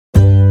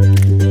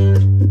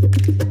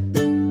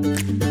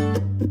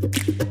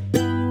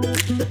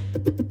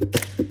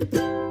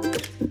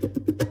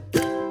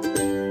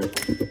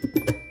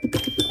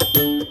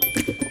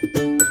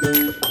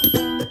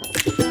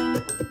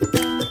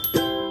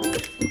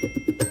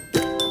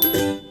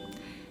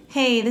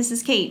Hey, this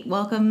is Kate.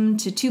 Welcome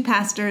to Two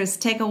Pastors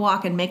Take a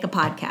Walk and Make a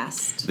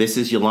Podcast. This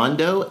is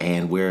Yolando,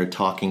 and we're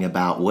talking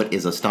about what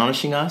is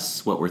astonishing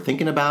us, what we're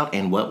thinking about,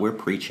 and what we're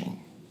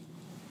preaching.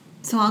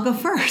 So I'll go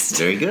first.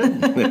 Very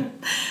good.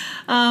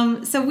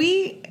 So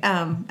we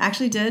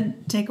actually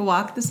did take a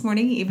walk this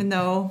morning, even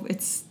though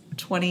it's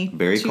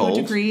 22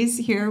 degrees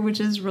here, which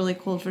is really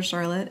cold for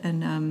Charlotte.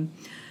 And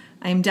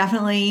I'm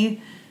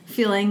definitely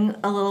feeling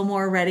a little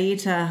more ready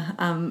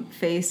to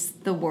face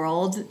the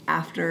world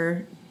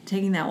after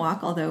taking that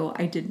walk, although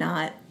I did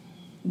not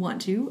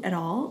want to at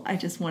all. I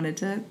just wanted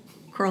to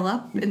curl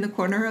up in the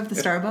corner of the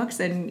Starbucks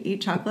and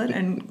eat chocolate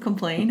and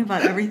complain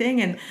about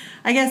everything. And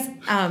I guess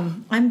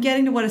I'm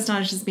getting to what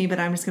astonishes me, but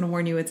I'm just going to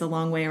warn you, it's a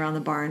long way around the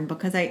barn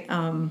because this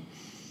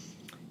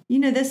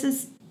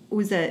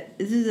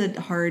is a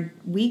hard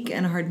week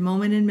and a hard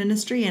moment in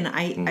ministry, and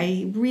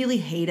I really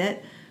hate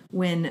it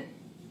when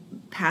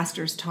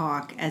pastors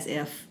talk as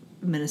if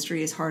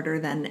ministry is harder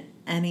than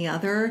any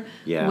other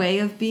way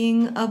of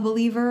being a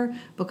believer,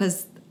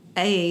 because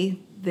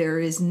there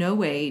is no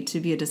way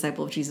to be a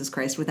disciple of Jesus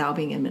Christ without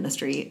being in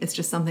ministry. It's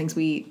just some things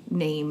we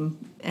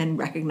name and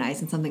recognize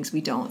and some things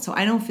we don't. So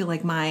I don't feel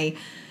like my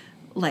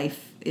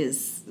life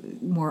is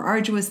more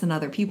arduous than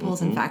other people's.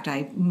 Mm-hmm. In fact,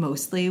 I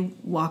mostly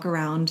walk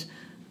around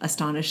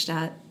astonished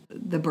at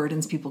the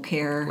burdens people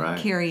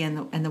carry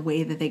and the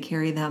way that they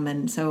carry them.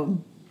 And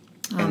so...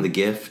 and the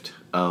gift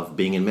of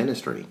being in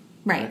ministry.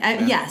 Right.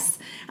 Yes.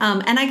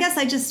 And I guess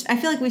I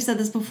feel like we've said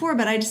this before,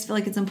 but I just feel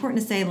like it's important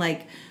to say,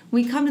 like,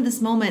 we come to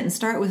this moment and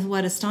start with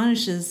what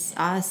astonishes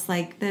us.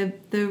 Like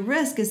the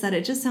risk is that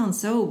it just sounds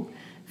so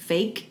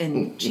fake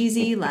and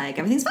cheesy. Like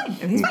everything's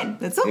fine.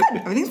 That's so good.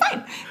 Everything's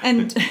fine.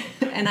 And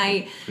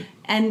I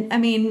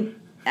mean,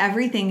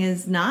 everything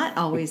is not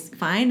always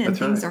fine, and That's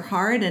things right. are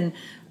hard. And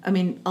I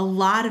mean, a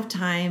lot of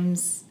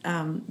times,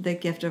 the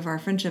gift of our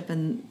friendship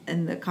and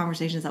the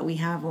conversations that we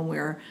have when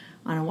we're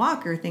on a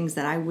walk are things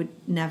that I would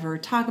never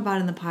talk about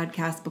in the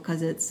podcast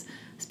because it's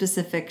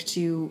specific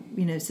to,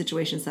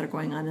 situations that are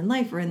going on in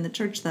life or in the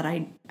church that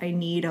I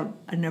need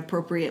an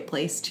appropriate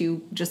place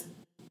to just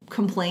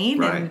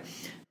complain and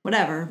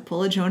whatever,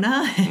 pull a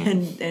Jonah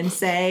and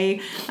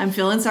say, I'm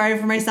feeling sorry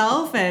for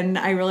myself and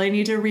I really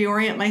need to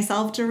reorient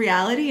myself to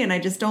reality and I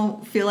just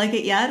don't feel like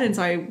it yet. And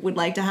so I would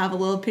like to have a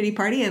little pity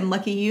party, and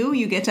lucky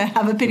you get to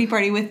have a pity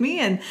party with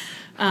me. And,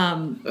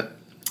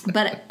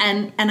 but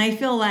I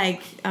feel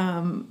like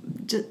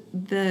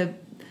the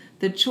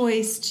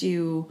choice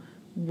to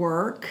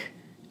work,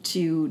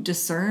 to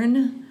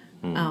discern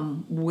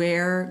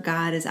where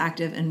God is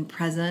active and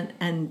present,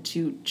 and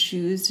to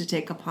choose to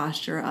take a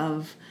posture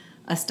of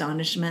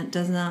astonishment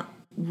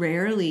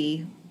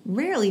rarely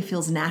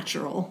feels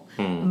natural.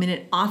 I mean,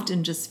 it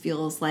often just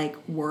feels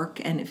like work,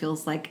 and it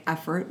feels like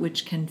effort,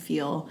 which can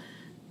feel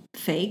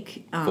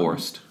fake,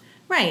 Forced.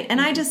 Right.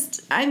 And I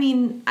just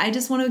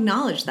want to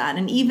acknowledge that.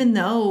 And even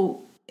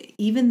though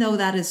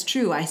that is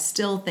true, I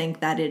still think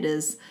that it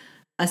is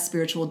a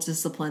spiritual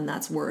discipline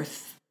that's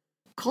worth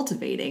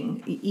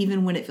cultivating,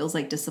 even when it feels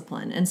like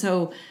discipline. And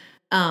so,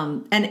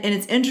 and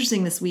it's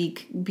interesting this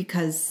week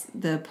because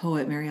the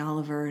poet Mary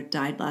Oliver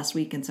died last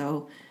week. And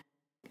so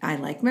I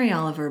like Mary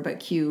Oliver, but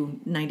cue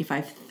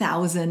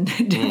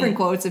 95,000 different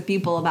quotes of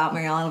people about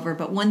Mary Oliver.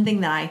 But one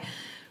thing that I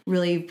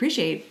really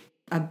appreciate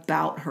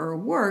about her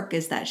work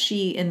is that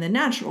she, in the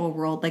natural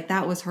world, like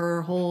that was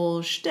her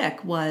whole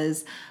shtick,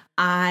 was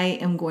I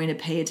am going to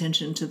pay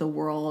attention to the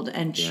world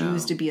and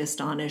choose to be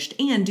astonished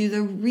and do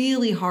the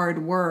really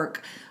hard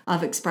work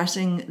of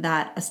expressing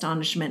that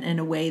astonishment in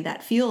a way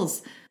that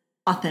feels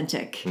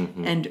authentic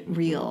and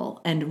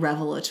real and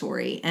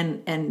revelatory.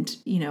 And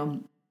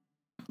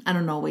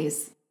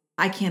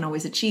I can't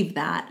always achieve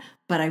that,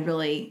 but I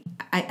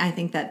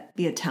think that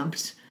the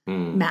attempt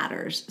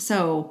matters.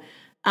 So,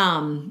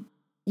 I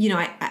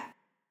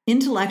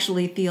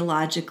intellectually,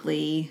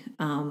 theologically,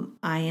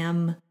 I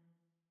am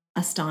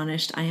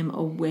astonished. I am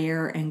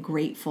aware and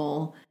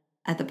grateful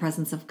at the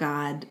presence of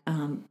God.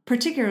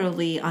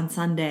 Particularly on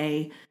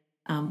Sunday,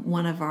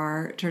 one of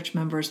our church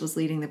members was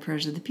leading the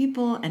prayers of the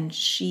people, and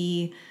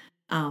she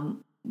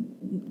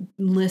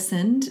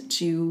listened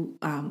to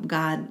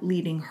God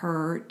leading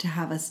her to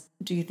have us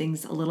do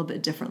things a little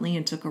bit differently,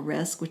 and took a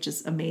risk, which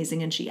is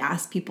amazing. And she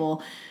asked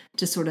people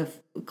to sort of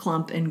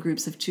clump in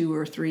groups of 2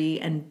 or 3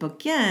 and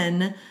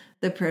begin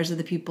the prayers of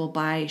the people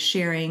by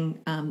sharing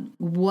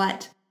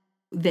what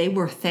they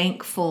were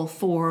thankful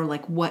for,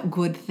 like what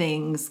good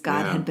things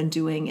God had been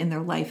doing in their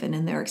life and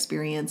in their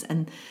experience.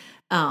 And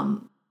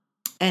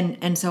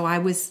so I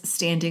was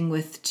standing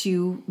with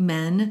 2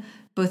 men,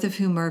 both of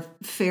whom are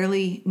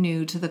fairly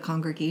new to the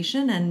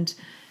congregation, and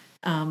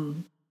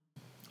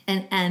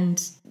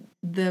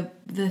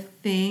the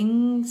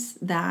things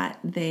that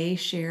they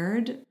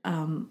shared,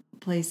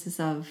 places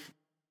of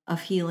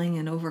healing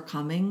and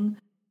overcoming,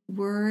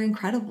 were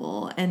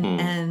incredible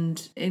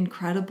and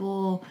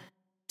incredible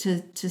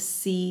to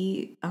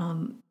see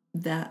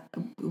that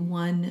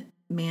one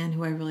man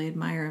who I really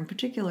admire in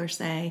particular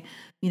say,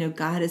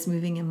 God is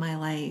moving in my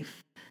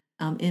life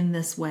in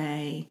this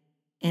way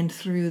and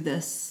through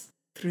this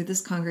through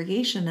this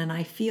congregation, and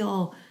I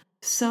feel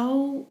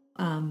so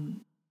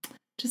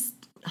just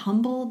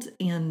humbled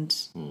and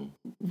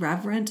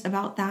reverent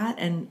about that,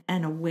 and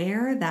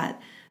aware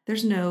that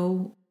there's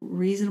no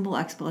reasonable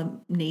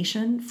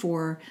explanation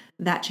for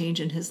that change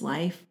in his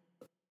life,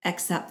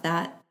 except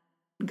that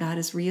God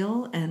is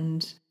real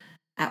and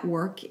at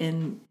work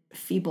in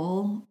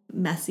feeble,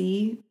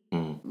 messy,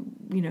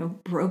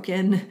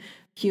 broken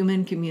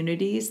human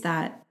communities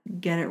that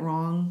get it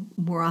wrong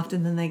more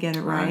often than they get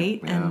it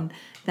right. Yeah. And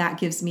that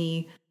gives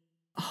me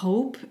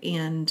hope,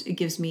 and it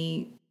gives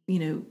me,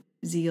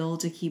 zeal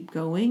to keep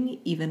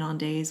going, even on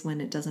days when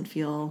it doesn't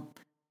feel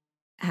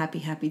happy,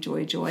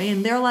 joy.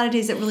 And there are a lot of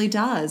days it really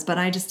does, but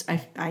I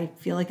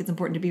feel like it's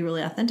important to be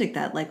really authentic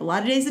that like a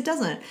lot of days it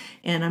doesn't.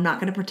 And I'm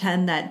not going to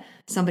pretend that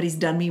somebody's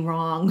done me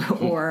wrong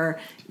or,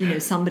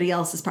 somebody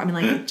else is probably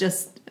like,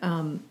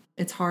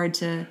 it's hard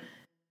to,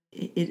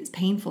 it's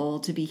painful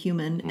to be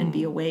human and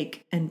be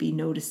awake and be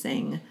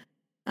noticing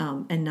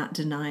and not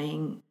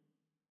denying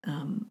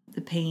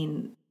the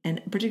pain.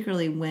 And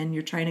particularly when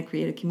you're trying to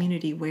create a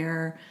community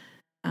where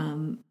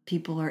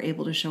people are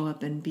able to show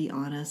up and be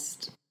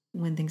honest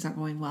when things aren't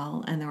going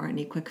well and there aren't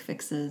any quick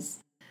fixes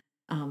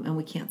and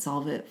we can't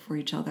solve it for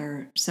each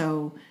other.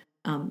 So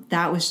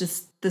that was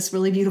just this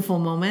really beautiful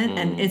moment.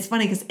 And it's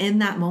funny because in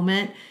that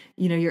moment,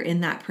 you're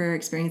in that prayer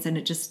experience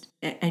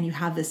and you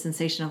have this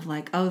sensation of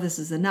like, oh, this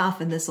is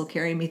enough and this will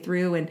carry me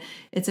through. And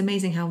it's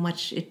amazing how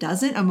much it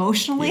doesn't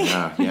emotionally.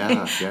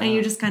 Yeah. And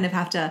you just kind of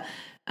have to,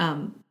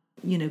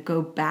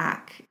 go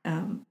back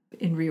and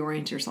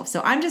reorient yourself.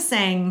 So I'm just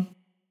saying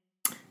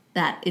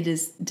that it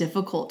is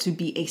difficult to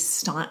be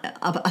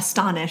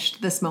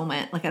astonished this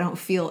moment. Like I don't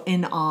feel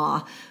in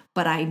awe,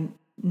 but I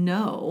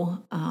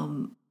know,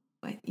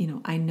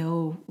 I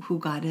know who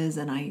God is,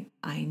 and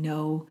I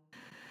know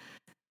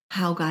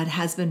how God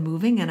has been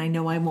moving, and I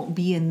know I won't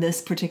be in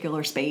this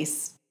particular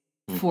space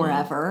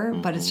forever,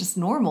 but it's just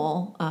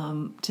normal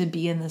to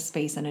be in this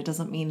space, and it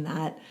doesn't mean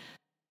that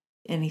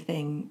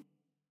anything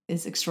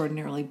is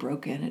extraordinarily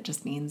broken. It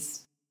just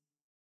means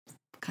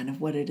kind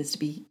of what it is to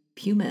be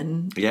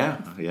human,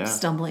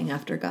 stumbling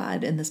after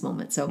God in this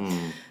moment. So,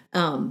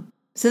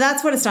 so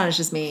that's what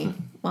astonishes me.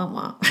 Wah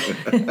wah.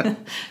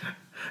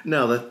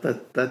 No,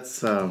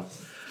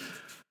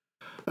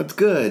 that's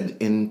good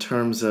in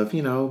terms of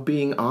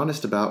being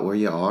honest about where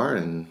you are,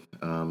 and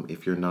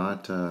if you're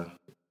not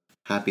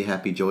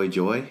happy,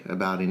 joy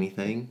about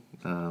anything,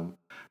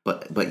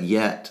 but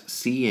yet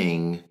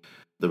seeing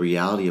the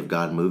reality of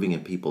God moving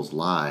in people's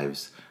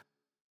lives,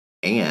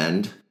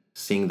 and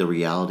seeing the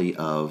reality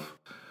of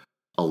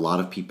a lot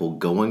of people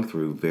going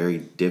through very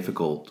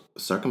difficult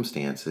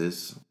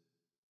circumstances,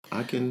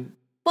 and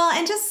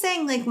just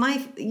saying like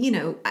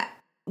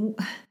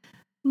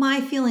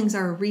my feelings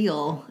are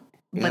real,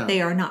 but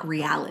they are not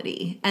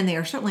reality, and they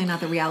are certainly not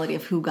the reality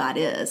of who God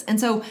is. And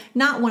so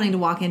not wanting to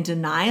walk in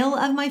denial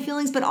of my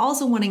feelings, but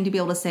also wanting to be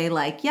able to say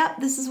like, yep,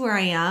 this is where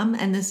I am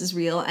and this is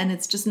real. And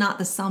it's just not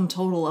the sum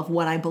total of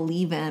what I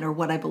believe in or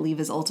what I believe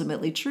is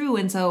ultimately true.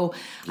 And so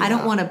I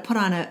don't want to put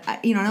on I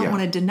don't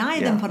want to deny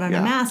them, put on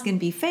a mask and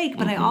be fake.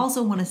 But I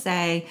also want to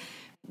say,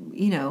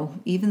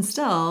 even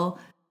still,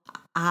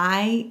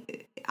 I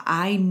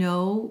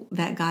know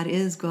that God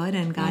is good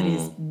and God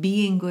is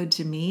being good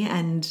to me.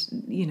 And,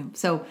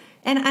 so,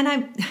 and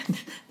I'm,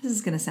 this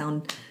is going to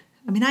sound,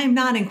 I am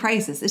not in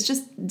crisis. It's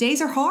just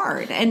days are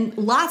hard, and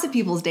lots of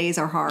people's days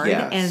are hard.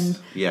 And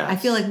I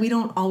feel like we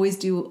don't always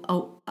do,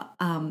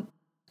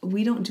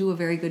 we don't do a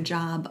very good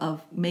job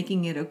of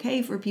making it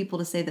okay for people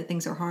to say that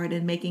things are hard,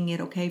 and making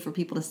it okay for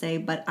people to say,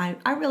 but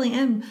I really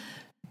am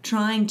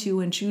trying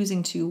to and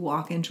choosing to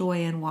walk in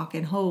joy and walk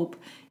in hope,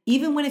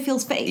 even when it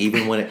feels fake.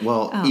 Even when it's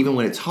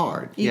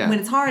hard. When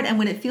it's hard and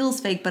when it feels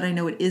fake, but I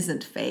know it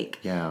isn't fake.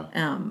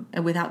 And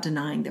without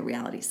denying the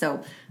reality.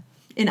 So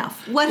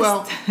enough.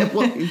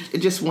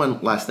 Just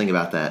one last thing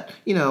about that.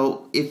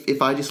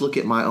 If I just look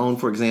at my own,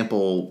 for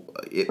example,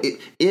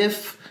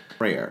 if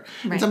prayer,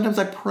 and sometimes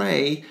I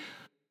pray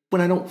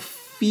when I don't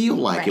feel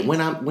like it,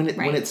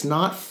 when it's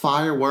not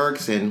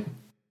fireworks and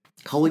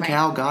holy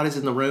cow, God is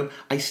in the room,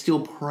 I still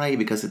pray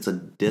because it's a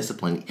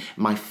discipline.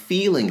 My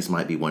feelings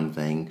might be one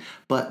thing,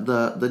 but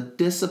the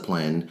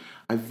discipline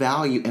I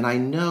value, and I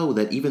know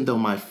that even though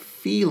my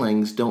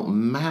feelings don't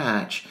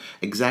match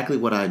exactly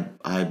what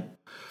I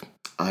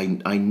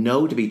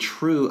know to be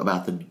true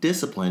about the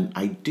discipline,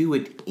 I do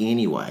it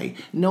anyway,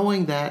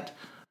 knowing that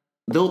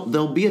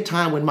there'll be a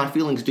time when my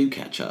feelings do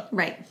catch up.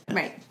 Right.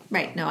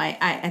 No,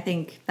 I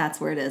think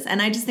that's where it is.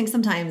 And I just think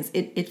sometimes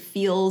it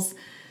feels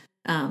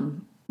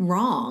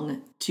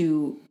wrong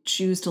to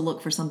choose to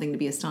look for something to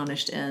be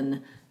astonished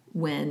in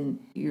when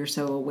you're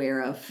so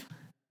aware of,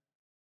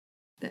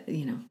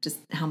 just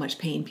how much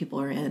pain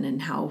people are in,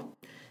 and how,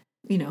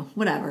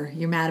 whatever,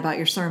 you're mad about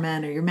your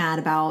sermon, or you're mad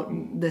about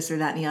this or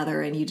that and the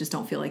other, and you just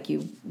don't feel like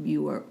you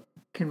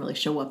can really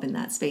show up in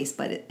that space.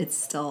 But it's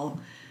still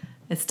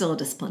a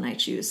discipline I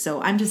choose.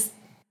 So I'm just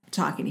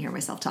talking to hear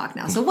myself talk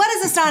now. So what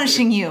is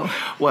astonishing you?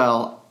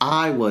 Well,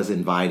 I was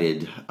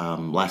invited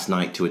last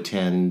night to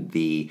attend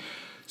the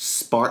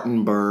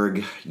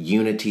Spartanburg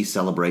Unity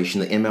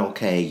Celebration, the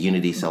MLK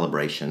Unity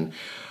Celebration.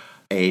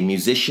 A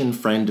musician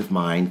friend of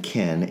mine,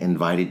 Ken,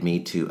 invited me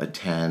to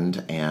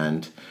attend,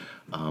 and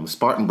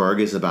Spartanburg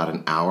is about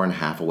an hour and a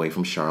half away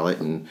from Charlotte,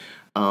 and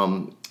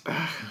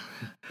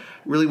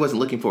really wasn't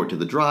looking forward to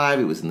the drive.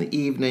 It was in the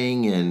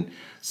evening, and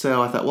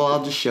so I thought, well,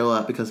 I'll just show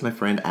up because my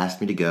friend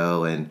asked me to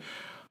go, and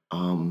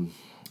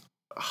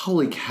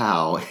holy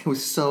cow, it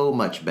was so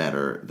much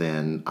better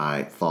than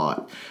I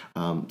thought.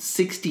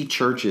 60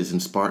 churches in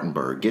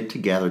Spartanburg get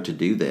together to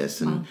do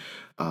this, and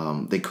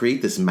they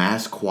create this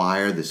mass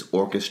choir, this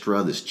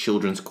orchestra, this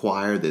children's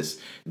choir,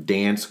 this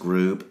dance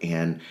group,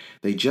 and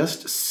they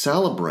just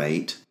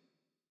celebrate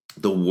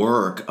the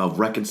work of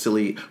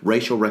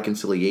racial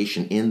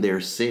reconciliation in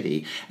their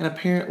city. And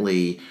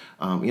apparently,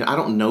 I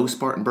don't know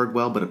Spartanburg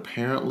well, but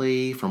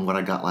apparently from what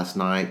I got last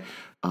night,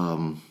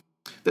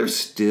 there's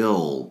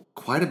still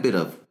quite a bit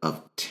of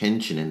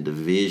tension and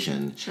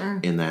division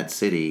in that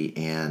city.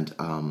 And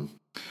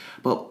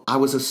but I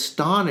was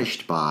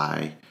astonished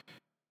by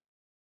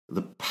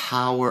the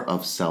power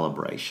of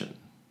celebration,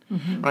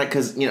 right?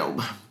 Because,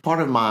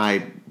 part of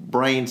my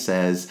brain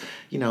says,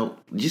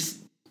 just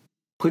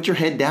put your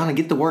head down and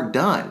get the work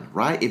done,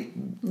 right?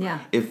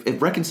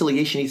 If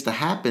reconciliation needs to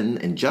happen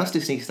and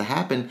justice needs to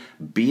happen,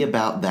 be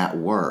about that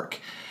work.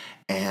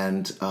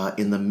 And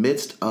in the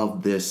midst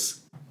of this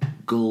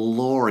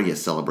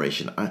glorious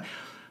celebration,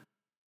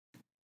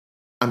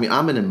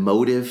 I'm an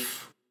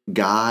emotive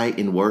guy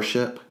in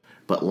worship,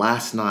 but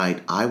last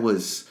night I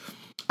was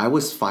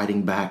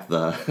fighting back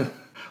the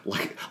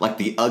like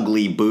the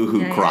ugly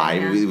boohoo cry.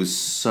 Yeah. It was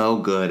so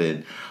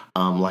good,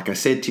 and like I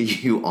said to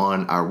you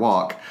on our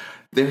walk,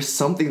 there's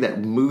something that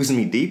moves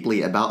me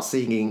deeply about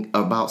seeing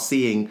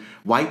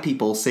white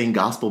people sing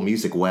gospel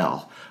music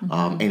well,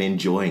 and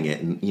enjoying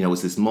it. And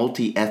it's this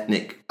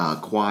multi-ethnic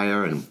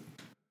choir,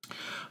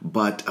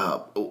 but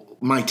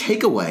my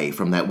takeaway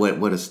from that,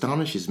 what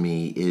astonishes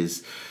me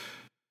is,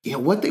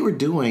 what they were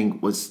doing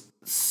was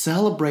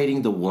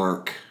celebrating the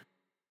work,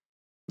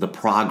 the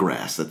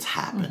progress that's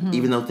happened,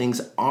 even though things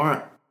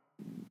aren't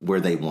where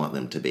they want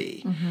them to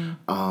be.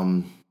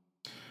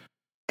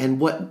 And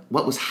what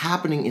was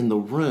happening in the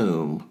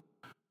room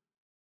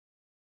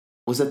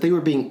was that they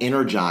were being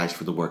energized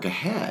for the work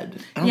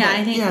ahead. And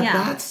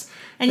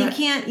you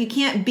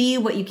can't be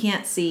what you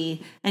can't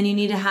see, and you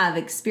need to have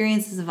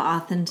experiences of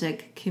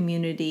authentic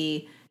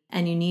community,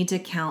 and you need to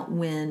count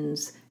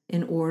wins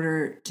in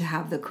order to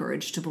have the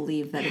courage to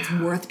believe that it's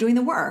worth doing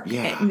the work.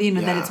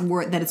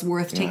 That it's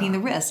worth taking the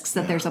risks,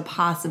 that there's a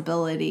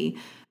possibility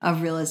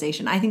of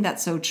realization. I think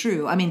that's so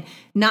true. I mean,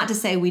 not to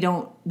say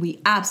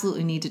we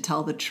absolutely need to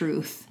tell the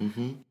truth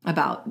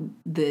about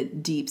the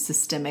deep,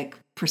 systemic,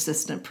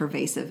 persistent,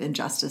 pervasive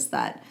injustice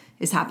that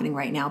is happening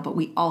right now, but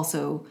we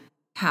also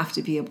have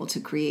to be able to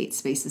create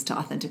spaces to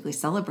authentically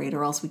celebrate,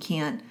 or else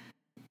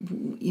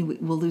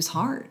we'll lose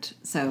heart.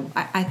 So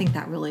I think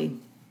that's really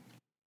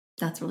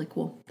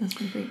cool. That's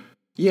really great.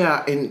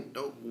 Yeah, and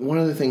one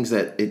of the things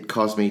that it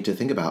caused me to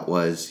think about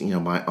was,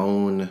 my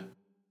own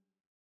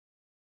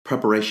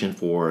preparation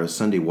for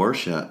Sunday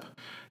worship.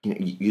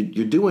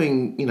 You're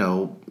doing,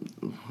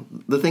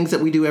 the things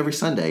that we do every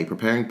Sunday,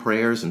 preparing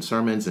prayers and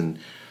sermons, and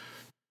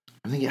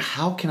I'm thinking,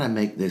 how can I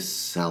make this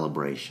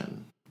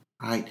celebration,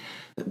 right?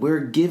 That we're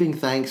giving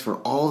thanks for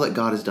all that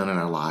God has done in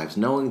our lives,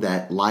 knowing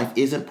that life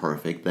isn't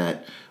perfect,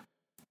 that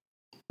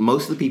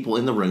most of the people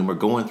in the room are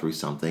going through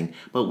something,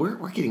 but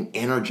we're getting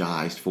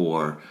energized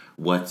for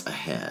what's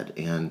ahead.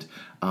 And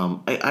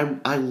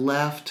I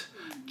left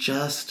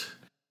just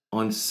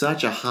on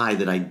such a high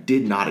that I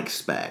did not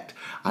expect.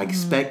 I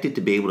expected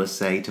to be able to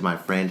say to my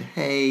friend,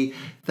 hey,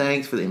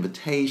 thanks for the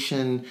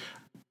invitation.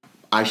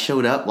 I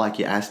showed up like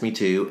you asked me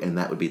to, and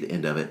that would be the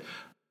end of it.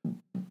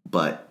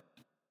 But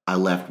I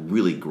left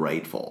really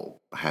grateful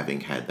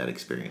having had that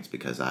experience,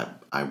 because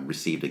I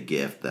received a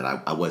gift that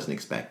I wasn't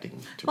expecting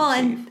to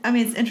receive. And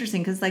it's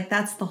interesting because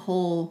that's the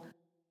whole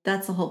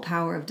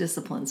power of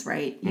disciplines,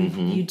 right?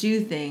 You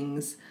do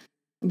things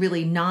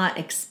really not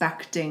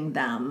expecting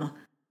them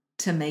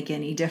to make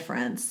any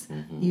difference.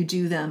 You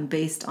do them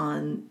based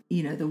on,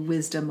 the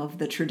wisdom of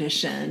the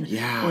tradition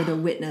or the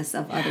witness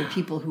of other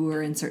people who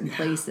are in certain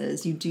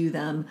places. You do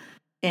them,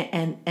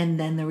 and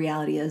then the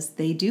reality is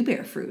they do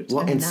bear fruit.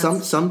 Well, and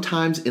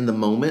sometimes in the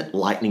moment,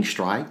 lightning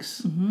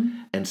strikes,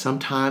 and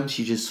sometimes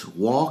you just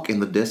walk in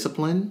the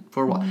discipline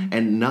for a while,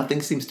 and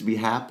nothing seems to be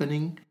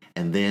happening.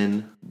 And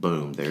then,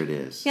 boom, there it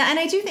is. Yeah, and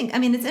I do think,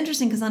 it's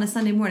interesting because on a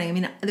Sunday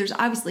morning, there's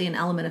obviously an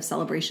element of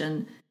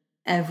celebration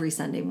every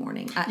Sunday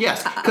morning.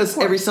 Yes, because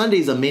every Sunday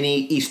is a mini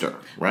Easter,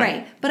 right?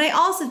 Right. But I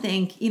also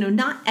think,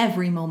 not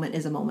every moment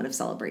is a moment of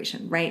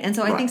celebration, right? And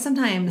so I think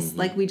sometimes,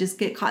 we just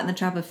get caught in the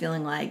trap of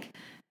feeling like,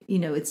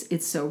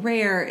 it's so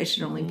rare, it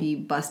should only be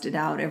busted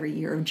out every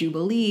year of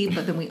Jubilee.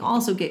 But then we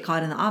also get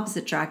caught in the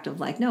opposite track of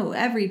no,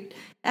 every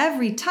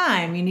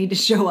time you need to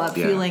show up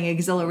feeling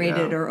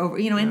exhilarated or over,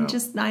 and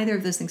just neither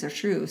of those things are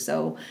true.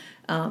 So,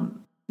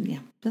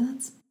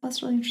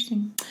 that's really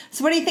interesting.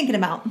 So what are you thinking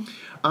about?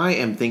 I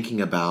am thinking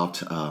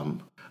about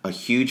a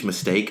huge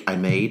mistake I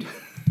made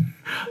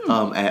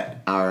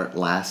at our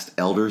last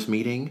elders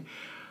meeting.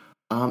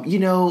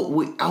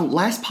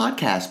 Last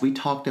podcast we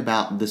talked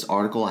about this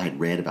article I had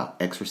read about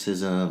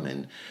exorcism,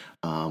 and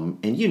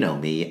you know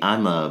me,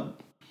 I'm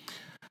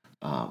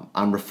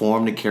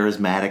reformed and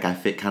charismatic. I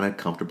fit kind of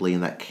comfortably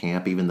in that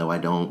camp, even though I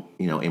don't,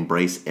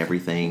 embrace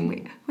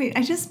everything. Wait,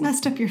 I just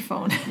messed up your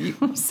phone.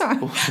 I'm sorry.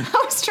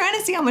 I was trying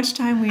to see how much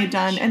time we had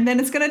done, and then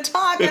it's going to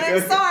talk, and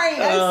I'm sorry.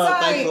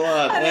 Thanks a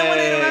lot. I didn't want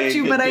to interrupt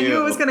you, but I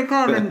knew it was going to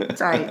come, and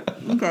sorry.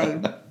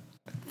 Okay.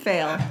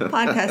 Fail.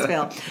 Podcast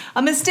fail.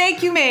 A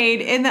mistake you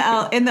made in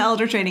the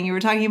elder training. You were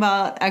talking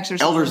about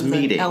exercises. Elders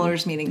meeting.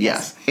 Elders meeting.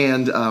 Yes.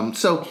 And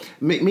so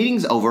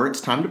meeting's over.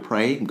 It's time to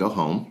pray and go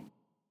home.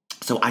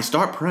 So I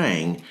start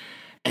praying,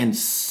 and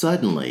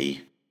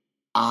suddenly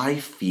I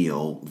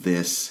feel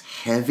this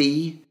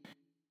heavy,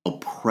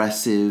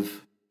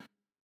 oppressive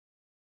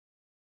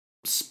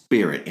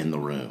spirit in the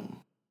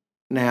room.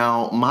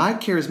 Now, my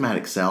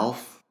charismatic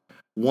self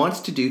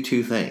wants to do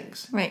two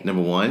things. Right.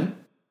 Number one,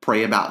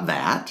 pray about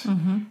that.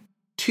 Mm-hmm.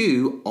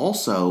 Two,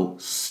 also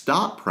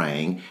stop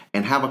praying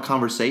and have a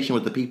conversation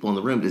with the people in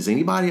the room. Does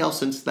anybody else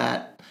sense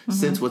that? Mm-hmm.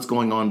 Sense what's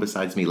going on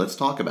besides me? Let's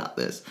talk about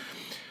this.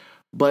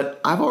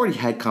 But I've already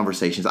had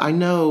conversations. I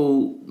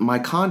know my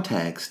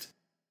context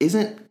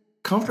isn't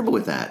comfortable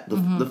with that.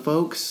 The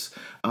folks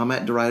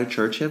at Dorado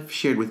Church have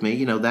shared with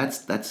me,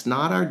 that's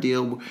not our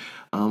deal.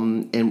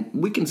 And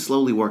we can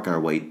slowly work our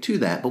way to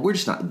that, but we're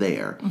just not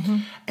there. Mm-hmm.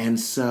 And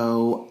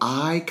so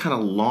I kind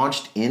of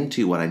launched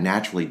into what I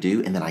naturally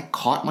do, and then I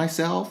caught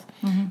myself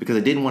because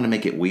I didn't want to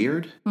make it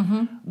weird.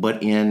 Mm-hmm.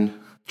 But in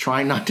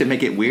trying not to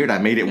make it weird, I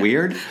made it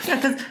weird.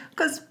 Yeah,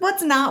 because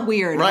what's not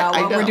weird about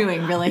what we're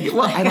doing, really?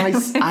 Well, and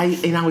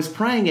I was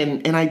praying,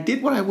 and I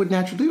did what I would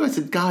naturally do. I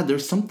said, God,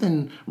 there's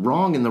something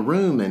wrong in the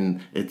room,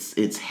 and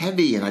it's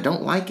heavy, and I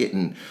don't like it.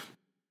 And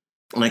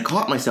I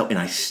caught myself, and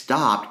I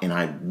stopped, and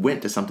I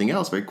went to something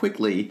else very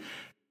quickly,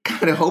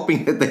 kind of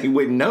hoping that they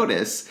wouldn't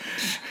notice.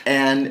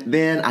 And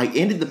then I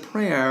ended the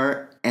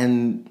prayer,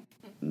 and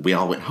we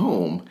all went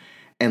home.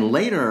 And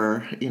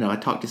later, I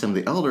talked to some of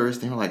the elders.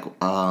 They were like,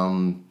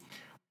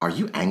 are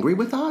you angry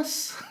with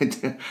us?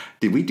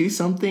 Did we do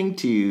something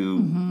to...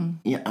 Mm-hmm.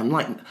 Yeah, I'm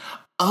like,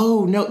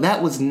 oh, no,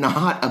 that was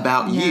not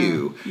about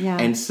you. Yeah.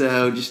 And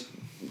so just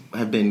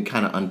have been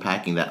kind of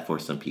unpacking that for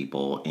some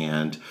people.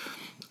 And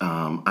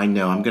I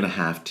know I'm going to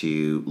have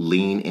to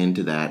lean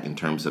into that in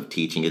terms of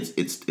teaching.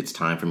 It's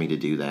time for me to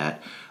do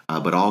that.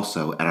 But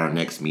also at our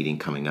next meeting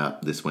coming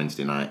up this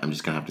Wednesday night, I'm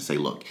just going to have to say,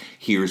 look,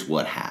 here's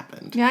what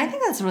happened. Yeah, I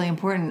think that's really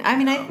important.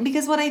 I mean,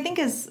 because what I think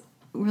is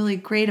really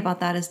great about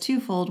that is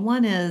twofold.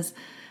 One is,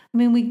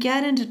 we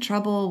get into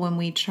trouble when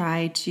we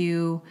try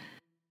to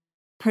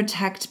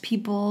protect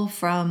people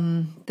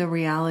from the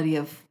reality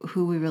of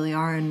who we really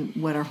are and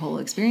what our whole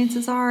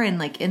experiences are.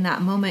 And in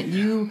that moment,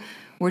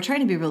 we're trying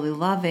to be really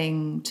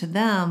loving to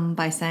them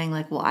by saying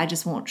well, I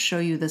just won't show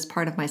you this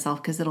part of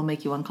myself because it'll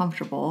make you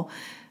uncomfortable.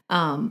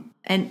 And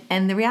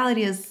the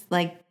reality is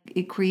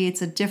it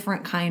creates a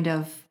different kind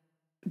of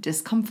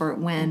discomfort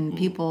when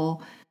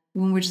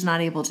when we're just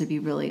not able to be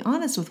really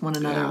honest with one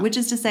another, which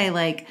is to say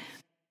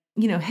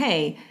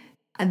hey,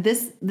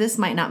 this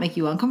might not make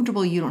you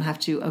uncomfortable. You don't have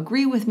to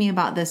agree with me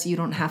about this. You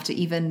don't have to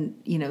even,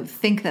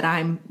 think that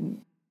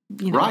I'm,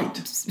 right,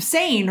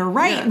 sane or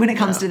right when it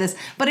comes to this.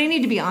 But I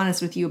need to be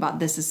honest with you about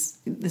this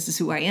is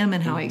who I am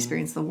and how I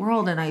experience the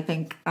world. And I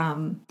think,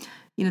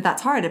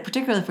 that's hard,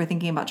 particularly if we're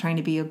thinking about trying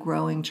to be a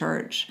growing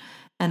church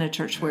and a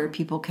church where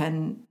people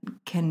can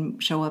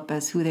show up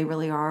as who they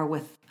really are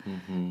with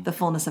the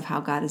fullness of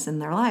how God is in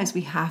their lives.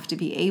 We have to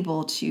be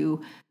able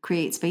to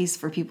create space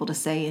for people to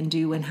say and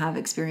do and have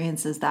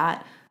experiences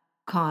that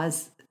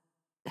cause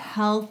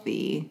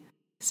healthy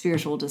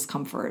spiritual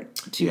discomfort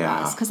to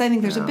us. Because I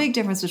think there's a big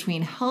difference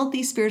between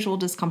healthy spiritual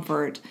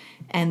discomfort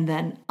and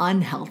then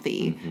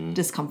unhealthy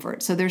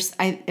discomfort. So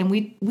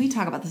we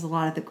talk about this a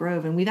lot at the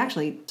Grove, and we've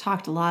actually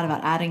talked a lot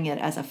about adding it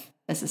as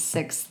a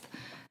sixth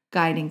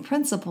guiding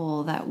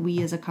principle that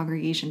we as a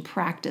congregation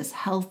practice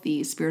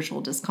healthy spiritual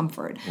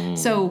discomfort.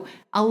 So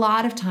a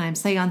lot of times,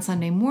 say on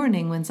Sunday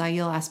morning when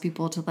Zayil asks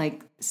people to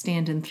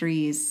stand in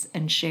threes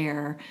and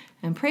share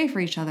and pray for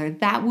each other,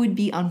 that would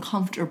be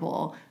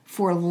uncomfortable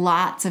for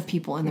lots of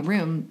people in the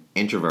room.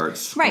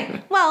 Introverts.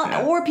 Right.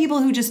 Well, or people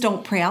who just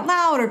don't pray out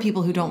loud, or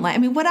people who don't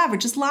whatever,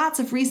 just lots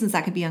of reasons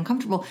that could be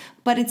uncomfortable,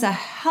 but it's a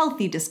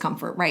healthy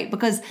discomfort, right?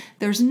 Because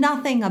there's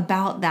nothing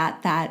about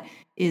that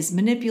is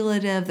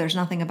manipulative. There's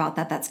nothing about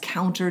that that's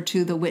counter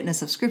to the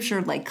witness of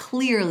Scripture.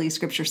 Clearly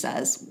Scripture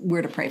says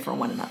we're to pray for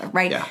one another,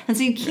 right? Yeah. And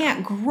so you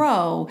can't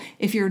grow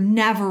if you're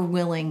never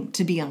willing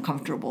to be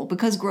uncomfortable,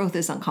 because growth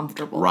is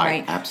uncomfortable,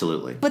 right?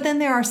 Absolutely. But then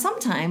there are some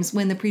times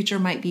when the preacher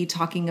might be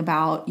talking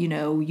about,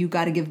 you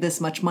got to give this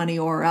much money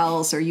or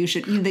else, or you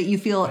should, that you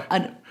feel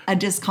a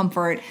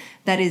discomfort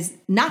that is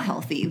not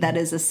healthy, that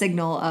is a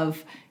signal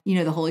of,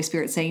 the Holy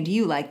Spirit saying to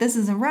you, this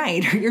isn't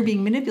right, or you're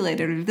being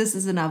manipulated, or this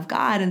isn't of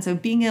God. And so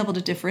being able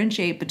to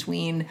differentiate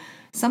between,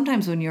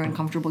 sometimes when you're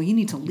uncomfortable, you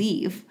need to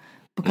leave,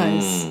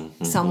 because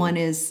someone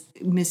is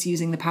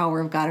misusing the power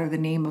of God or the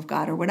name of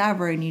God or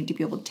whatever, and you need to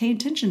be able to pay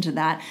attention to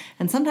that.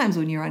 And sometimes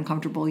when you're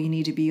uncomfortable, you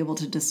need to be able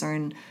to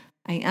discern,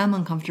 I am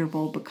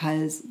uncomfortable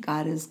because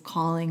God is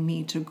calling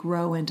me to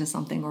grow into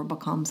something or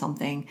become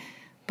something.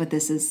 But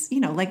this is,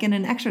 like in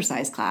an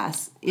exercise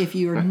class, if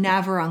you're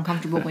never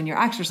uncomfortable when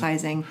you're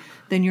exercising,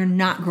 then you're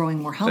not growing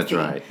more healthy.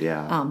 That's right,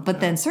 yeah. But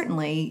then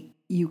certainly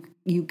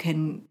you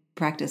can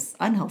practice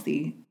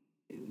unhealthy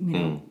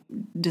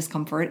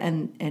discomfort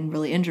and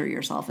really injure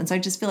yourself. And so I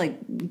just feel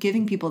like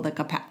giving people the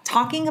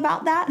talking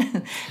about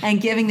that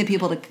and giving the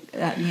people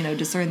to,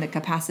 discern the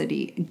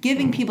capacity,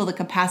 giving people the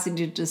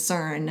capacity to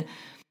discern,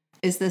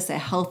 is this a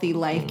healthy,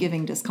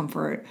 life-giving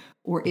discomfort,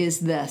 or is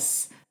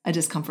this a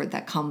discomfort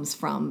that comes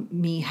from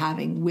me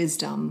having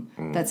wisdom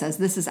that says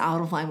this is out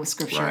of line with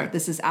Scripture. Right.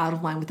 This is out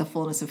of line with the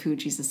fullness of who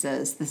Jesus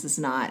is. This is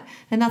not.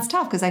 And that's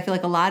tough because I feel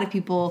like a lot of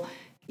people,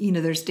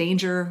 there's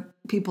danger.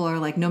 People are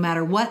like, no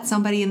matter what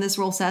somebody in this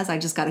role says, I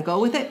just got to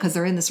go with it because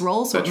they're in this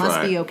role, so That's it must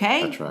right. be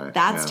okay. That's right.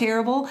 That's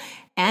terrible.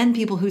 And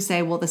people who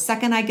say, well, the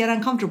second I get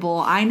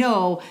uncomfortable, I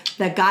know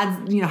that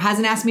God,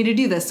 hasn't asked me to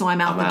do this, so I'm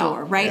out the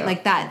door, right? Yeah.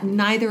 Like that.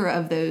 Neither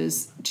of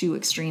those two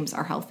extremes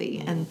are healthy.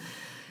 And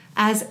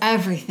as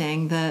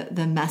everything,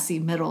 the messy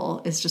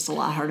middle is just a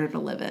lot harder to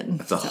live in.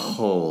 It's a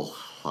whole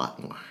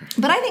lot more.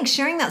 But I think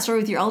sharing that story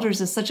with your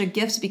elders is such a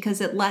gift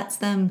because it lets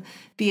them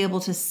be able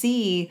to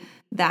see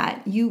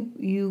that you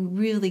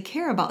really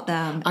care about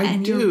them. I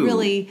and do. You're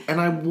really,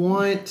 and I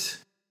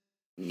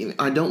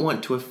don't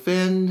want to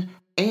offend,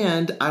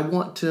 and I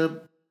want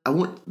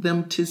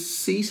them to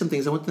see some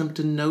things. I want them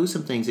to know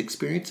some things,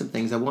 experience some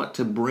things. I want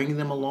to bring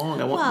them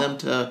along. I want them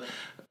to,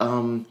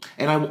 and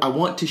I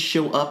want to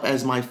show up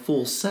as my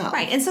full self.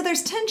 right. And so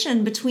there's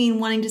tension between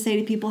wanting to say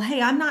to people,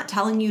 hey, I'm not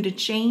telling you to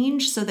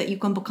change so that you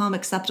can become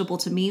acceptable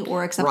to me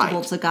or acceptable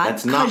Right. to God.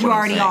 That's not because you what I'm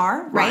already saying.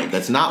 are, right?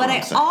 That's not but what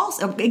I'm saying.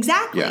 Also,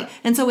 exactly. Yeah.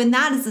 And so in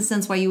that is the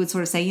sense why you would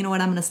sort of say, you know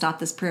what, I'm going to stop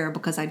this prayer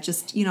because I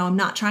just, I'm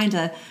not trying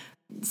to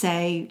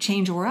say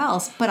change or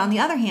else. But on the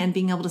other hand,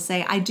 being able to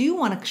say, I do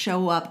want to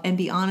show up and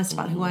be honest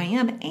about who I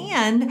am.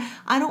 And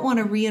I don't want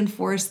to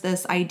reinforce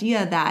this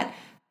idea that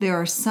there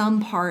are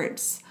some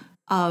parts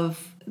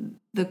of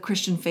the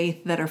Christian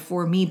faith that are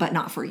for me, but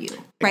not for you,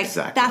 right?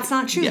 Exactly. That's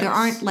not true. Yes. There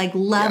aren't like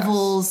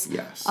levels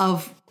Yes.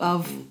 of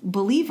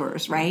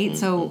believers, right?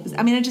 So,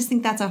 I mean, I just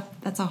think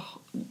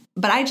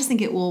but I just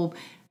think it will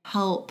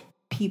help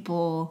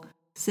people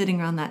sitting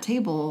around that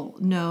table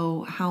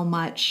know how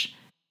much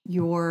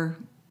you're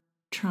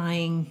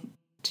trying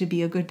to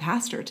be a good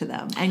pastor to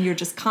them. And you're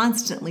just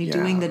constantly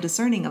doing the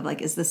discerning of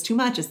like, is this too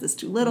much? Is this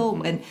too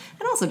little? And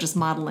also just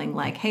modeling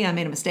like, hey, I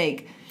made a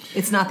mistake.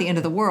 It's not the end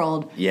of the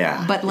world.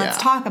 Yeah. But let's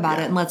talk about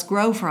it and let's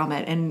grow from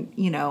it. And,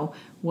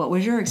 what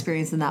was your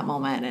experience in that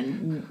moment?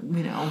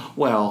 And,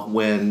 Well,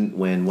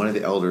 when one of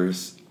the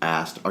elders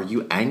asked, are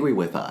you angry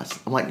with us?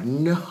 I'm like,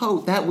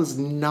 no, that was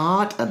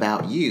not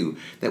about you.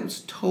 That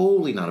was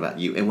totally not about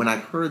you. And when I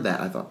heard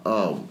that, I thought,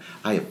 oh,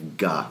 I have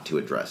got to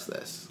address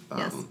this.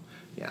 Yes.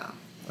 Yeah.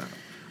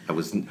 I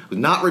was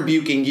not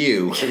rebuking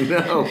you.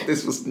 No,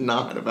 this was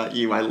not about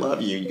you. I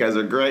love you. You guys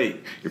are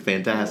great. You're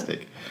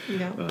fantastic.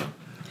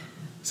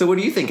 So what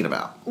are you thinking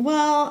about?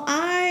 Well,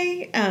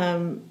 I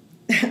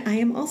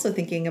am also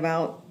thinking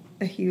about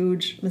a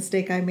huge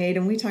mistake I made,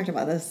 and we talked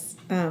about this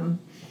on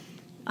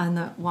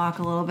the walk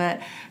a little bit.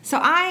 So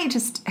I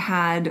just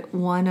had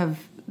one of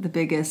the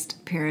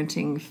biggest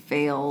parenting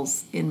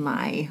fails in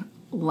my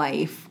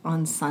life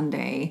on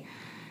Sunday.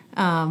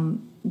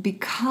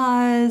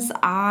 Because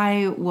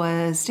I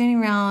was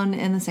standing around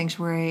in the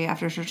sanctuary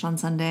after church on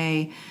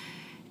Sunday,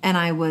 and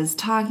I was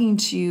talking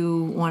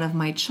to one of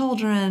my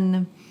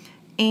children,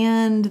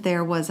 and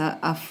there was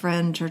a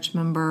friend, church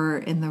member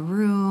in the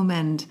room,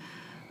 and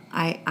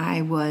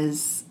I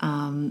was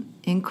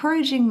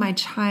encouraging my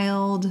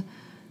child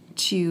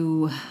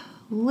to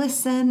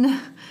listen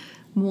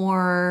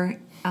more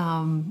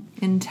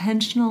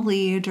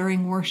intentionally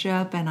during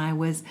worship, and I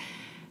was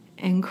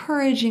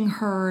encouraging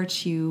her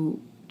to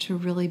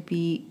really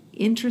be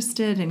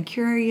interested and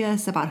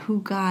curious about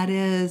who God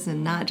is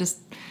and not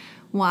just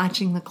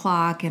watching the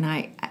clock. And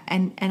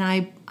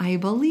I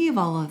believe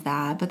all of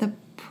that. But the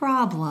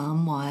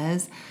problem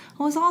was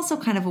I was also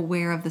kind of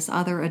aware of this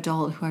other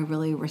adult who I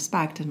really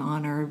respect and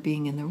honor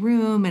being in the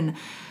room. And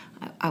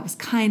I was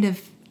kind of,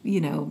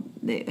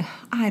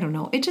 I don't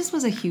know. It just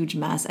was a huge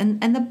mess.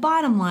 And the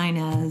bottom line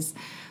is,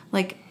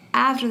 like,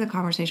 after the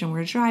conversation, we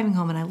were driving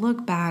home and I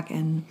look back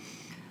and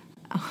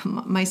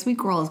my sweet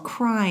girl is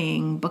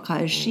crying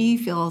because she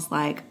feels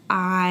like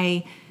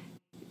I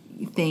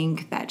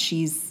think that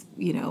she's,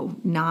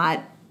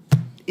 not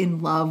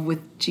in love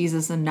with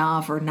Jesus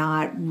enough or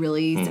not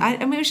really.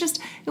 I mean,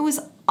 it was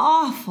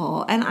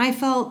awful. And I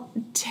felt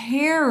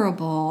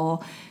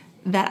terrible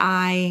that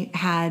I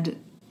had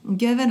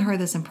given her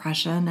this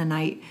impression. And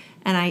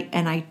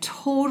I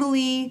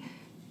totally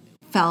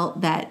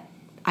felt that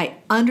I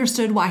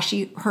understood why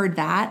she heard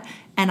that.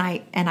 And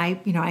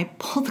I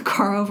pulled the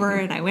car over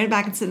and I went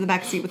back and sit in the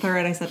back seat with her.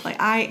 And I said, like,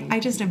 I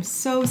just am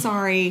so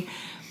sorry.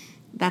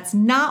 That's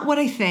not what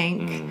I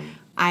think.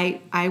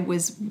 I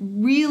was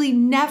really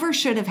never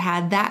should have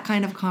had that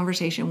kind of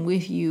conversation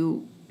with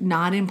you,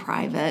 not in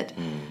private.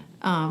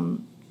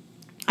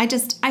 I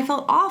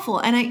felt awful.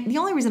 And the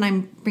only reason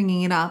I'm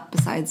bringing it up,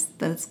 besides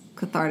that it's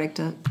cathartic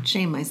to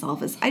shame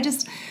myself, is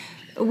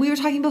we were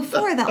talking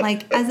before that,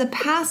 like, as a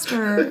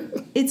pastor,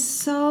 it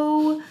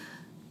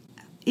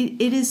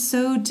is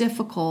so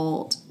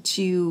difficult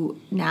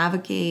to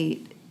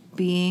navigate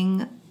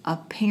being a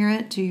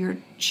parent to your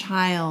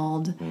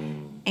child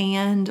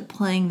and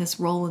playing this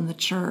role in the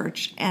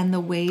church and the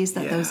ways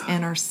that those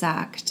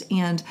intersect.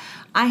 And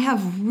I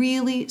have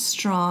really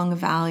strong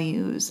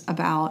values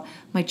about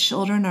my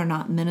children are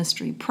not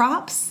ministry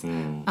props,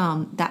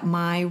 that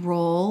my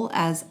role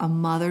as a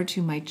mother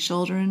to my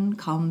children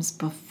comes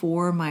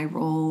before my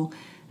role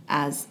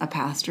as a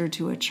pastor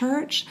to a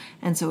church.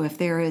 And so if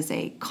there is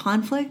a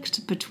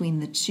conflict between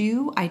the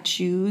two, I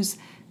choose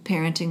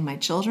parenting my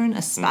children,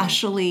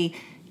 especially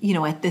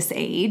at this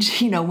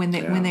age, when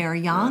they are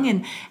young.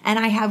 And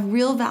I have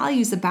real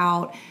values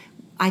about,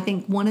 I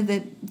think one of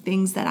the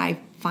things that I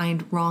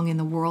find wrong in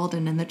the world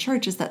and in the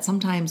church is that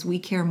sometimes we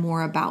care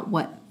more about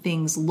what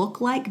things look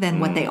like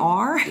than what they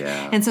are.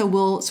 Yeah. And so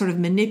we'll sort of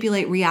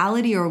manipulate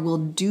reality, or we'll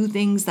do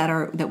things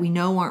that we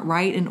know aren't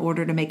right in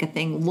order to make a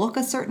thing look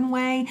a certain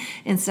way,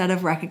 instead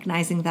of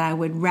recognizing that I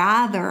would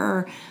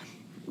rather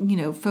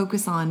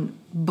focus on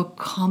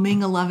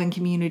becoming a loving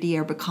community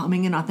or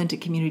becoming an authentic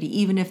community,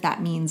 even if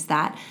that means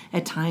that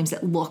at times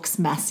it looks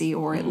messy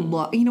or it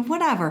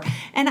whatever.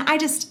 And I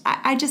just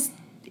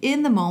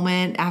in the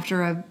moment,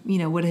 after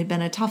what had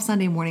been a tough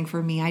Sunday morning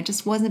for me, I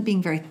just wasn't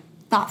being very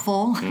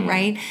thoughtful,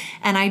 right?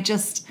 And I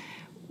just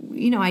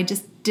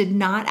did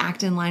not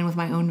act in line with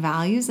my own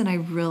values, and I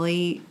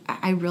really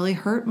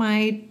hurt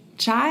my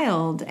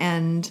child.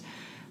 And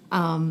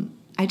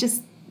I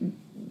just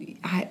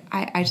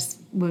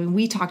when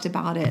we talked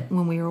about it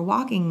when we were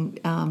walking,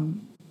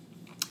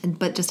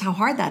 but just how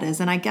hard that is.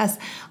 And I guess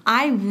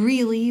I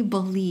really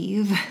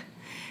believe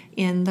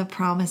in the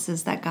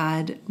promises that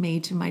God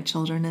made to my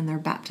children in their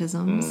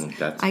baptisms.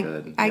 That's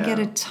good. I get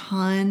a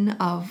ton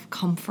of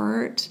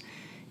comfort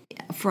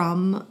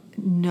from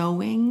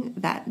knowing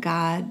that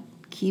God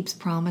keeps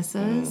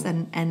promises,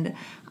 and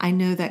I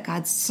know that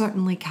God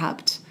certainly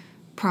kept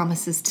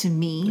promises to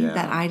me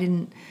that I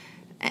didn't.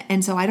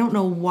 And so I don't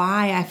know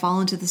why I fall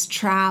into this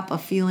trap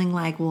of feeling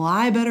like, well,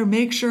 I better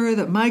make sure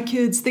that my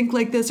kids think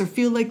like this or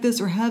feel like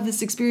this or have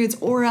this experience,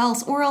 or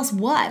else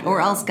what? Yeah. Or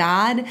else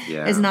God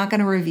is not going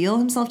to reveal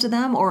himself to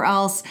them, or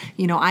else,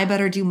 I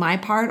better do my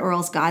part, or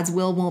else God's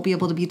will won't be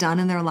able to be done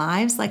in their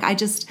lives. Like I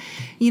just,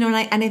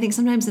 and I think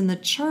sometimes in the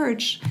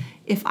church,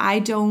 if I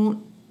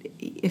don't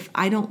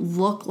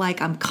look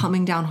like I'm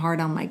coming down hard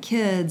on my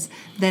kids,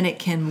 then it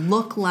can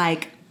look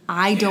like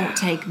I don't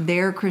take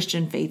their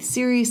Christian faith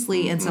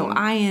seriously. And so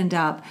I end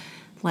up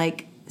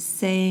like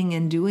saying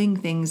and doing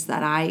things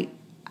that I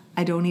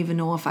don't even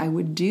know if I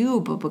would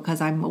do, but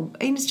because and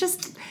it's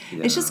just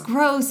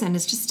gross, and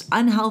it's just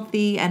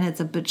unhealthy, and it's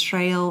a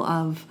betrayal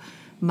of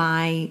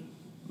my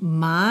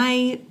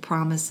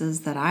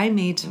promises that I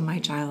made to my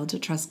child to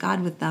trust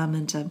God with them,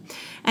 and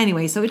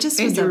anyway. So it just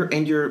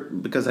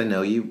because I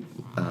know you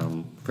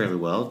fairly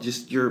well,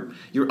 just your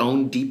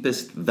own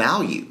deepest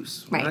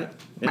values, right?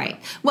 Yeah. Right.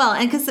 Well,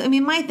 and because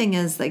my thing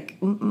is like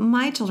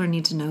my children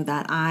need to know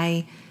that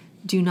I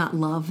do not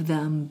love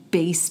them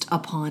based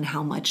upon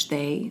how much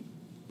they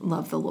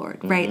love the Lord,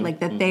 right? Like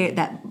that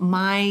that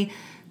my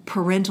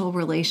parental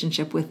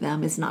relationship with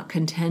them is not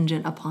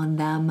contingent upon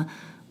them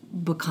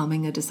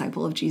becoming a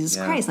disciple of Jesus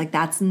Christ. Like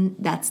that's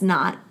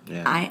not.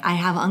 I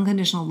have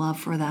unconditional love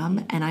for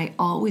them, and I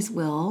always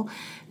will.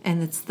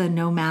 And it's the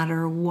no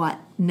matter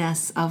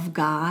whatness of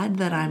God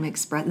that I'm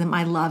expressing. That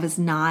my love is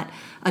not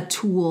a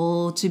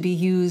tool to be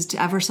used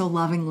ever so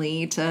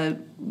lovingly to,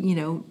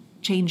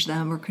 change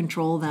them or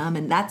control them.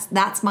 And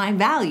that's my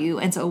value.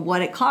 And so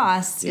what it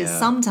costs is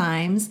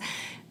sometimes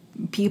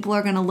people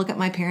are going to look at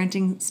my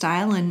parenting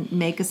style and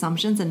make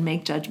assumptions and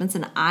make judgments,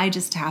 and I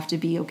just have to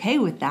be okay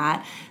with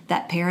that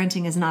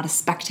parenting is not a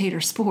spectator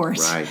sport.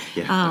 Right.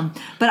 Yeah.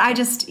 But I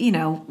just,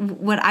 I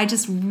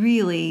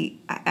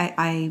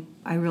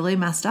really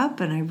messed up,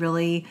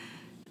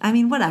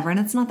 and whatever, and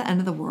it's not the end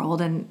of the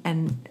world,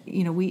 and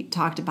we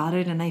talked about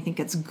it, and I think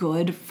it's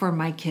good for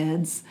my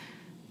kids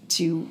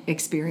to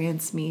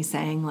experience me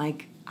saying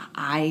like,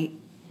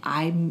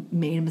 I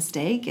made a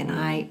mistake and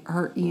I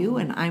hurt you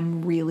and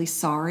I'm really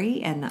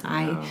sorry and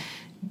I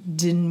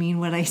didn't mean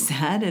what I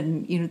said,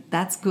 and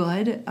that's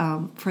good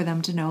for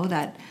them to know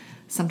that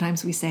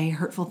sometimes we say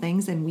hurtful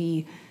things, and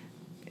we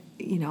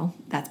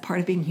that's part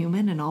of being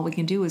human, and all we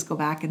can do is go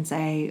back and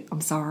say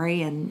I'm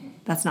sorry, and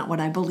that's not what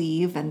I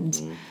believe,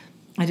 and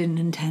I didn't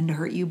intend to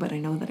hurt you, but I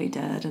know that I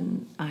did,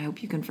 and I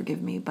hope you can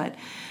forgive me. But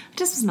it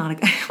just was not a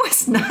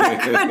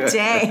good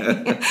day,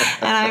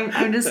 and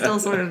I'm just still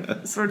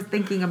sort of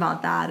thinking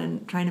about that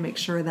and trying to make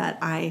sure that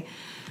I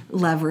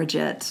leverage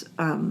it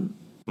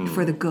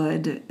for the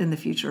good in the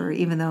future,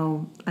 even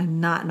though I'm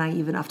not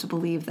naive enough to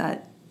believe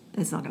that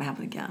it's not going to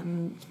happen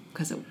again,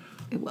 because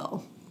it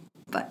will.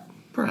 But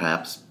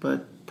perhaps,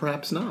 but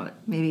perhaps not.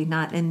 Maybe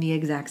not in the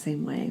exact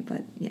same way,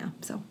 but yeah.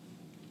 So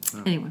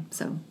anyway,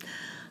 so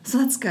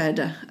that's good.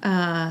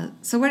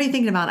 So what are you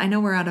thinking about? I know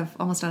we're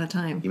almost out of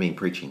time. You mean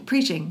preaching?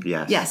 Preaching.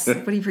 Yes. Yes.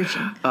 What are you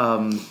preaching?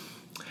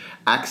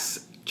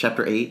 Acts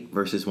chapter 8,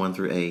 verses 1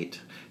 through 8.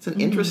 It's an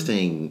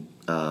interesting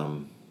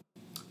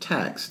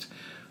text.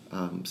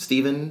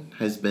 Stephen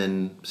has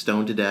been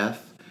stoned to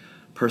death.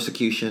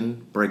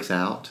 Persecution breaks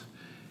out.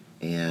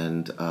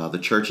 And the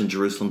church in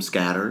Jerusalem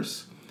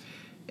scatters.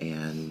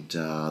 And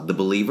the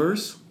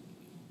believers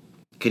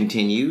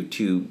continue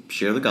to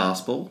share the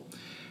gospel.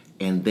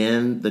 And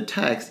then the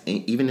text,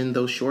 even in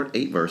those short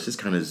 8 verses,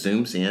 kind of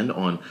zooms in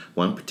on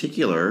one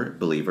particular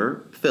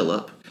believer,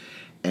 Philip,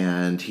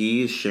 and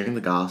he is sharing the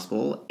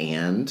gospel,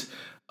 and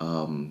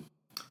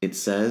it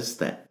says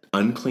that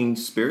unclean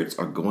spirits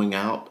are going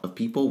out of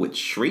people with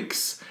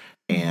shrieks,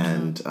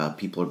 and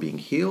people are being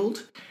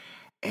healed.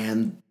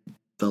 And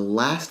the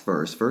last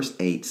verse, verse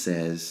 8,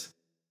 says,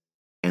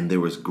 and there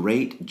was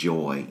great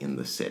joy in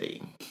the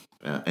city.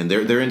 And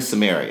they're in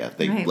Samaria.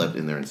 They lived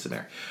in there in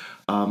Samaria.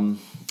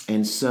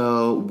 And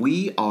so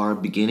we are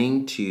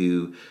beginning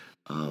to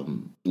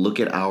look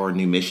at our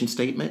new mission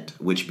statement,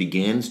 which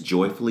begins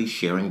joyfully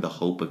sharing the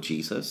hope of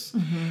Jesus.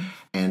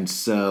 And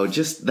so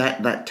just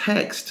that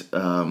text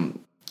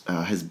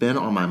has been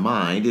on my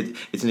mind.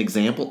 It's an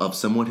example of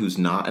someone who's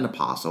not an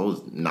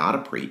apostle, not a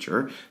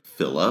preacher,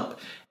 Philip,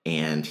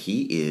 and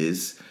he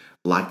is,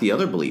 like the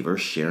other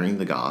believers, sharing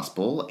the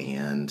gospel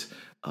and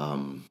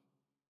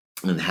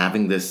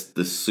having this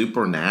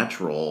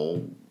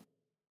supernatural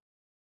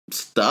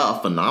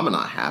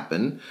phenomena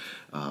happen.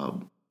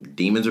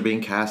 Demons are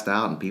being cast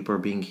out and people are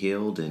being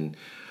healed, and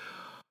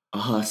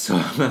so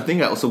I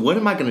think, so what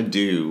am I going to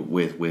do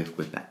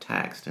with that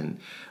text, and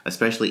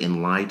especially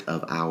in light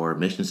of our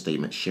mission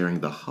statement, sharing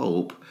the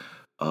hope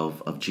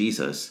of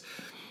Jesus?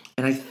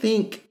 And I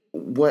think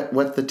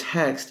what the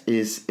text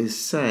is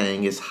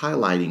saying, is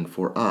highlighting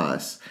for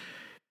us,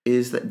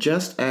 is that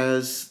just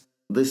as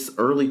this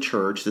early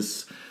church,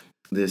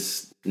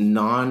 this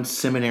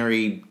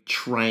non-seminary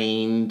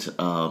trained.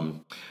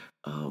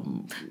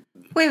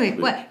 Wait,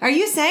 what? Are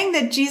you saying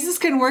that Jesus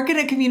can work in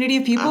a community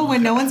of people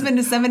when no one's been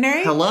to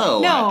seminary?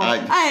 Hello. No.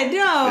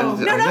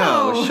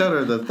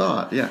 Shudder the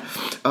thought. Yeah.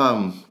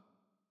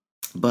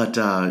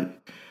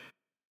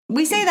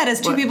 We say that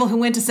as two people who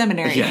went to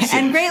seminary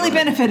and greatly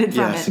benefited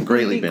from it. Yes,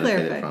 greatly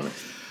benefited from it.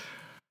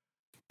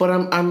 But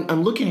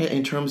I'm looking at it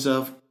in terms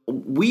of,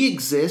 we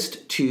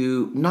exist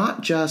to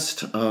not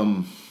just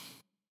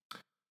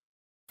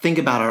think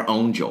about our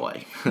own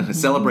joy,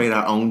 celebrate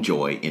our own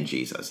joy in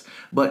Jesus,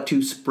 but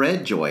to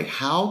spread joy.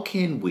 How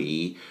can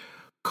we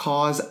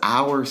cause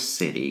our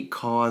city,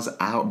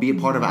 be a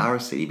part of our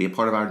city, be a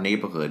part of our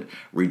neighborhood,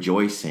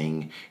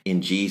 rejoicing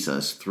in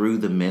Jesus through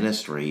the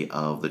ministry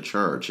of the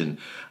church? And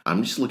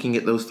I'm just looking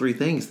at those 3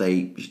 things.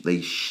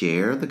 They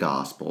share the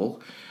gospel.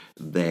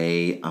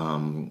 They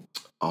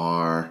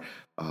are,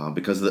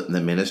 because of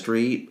the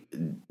ministry,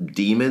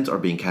 demons are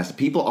being cast.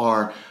 People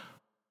are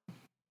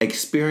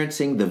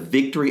experiencing the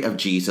victory of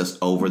Jesus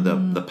over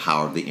the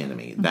power of the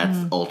enemy. That's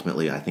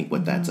ultimately, I think,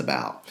 what that's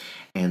about.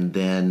 And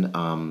then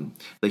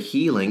the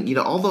healing,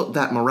 all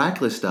that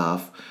miraculous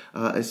stuff,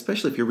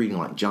 especially if you're reading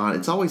like John,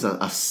 it's always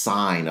a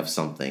sign of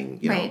something,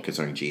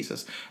 concerning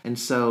Jesus. And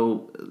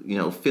so,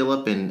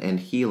 Philip and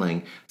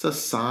healing, it's a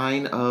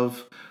sign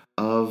of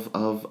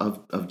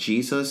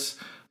Jesus'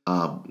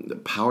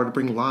 power to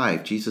bring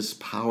life, Jesus'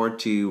 power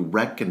to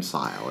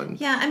reconcile. And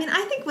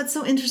I think what's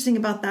so interesting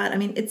about that,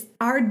 it's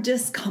our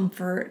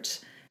discomfort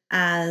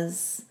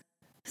as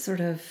sort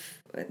of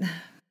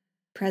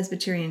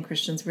Presbyterian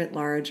Christians writ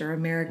large, or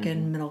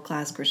American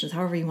middle-class Christians,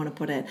 however you want to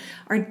put it,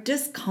 our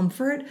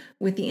discomfort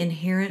with the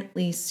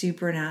inherently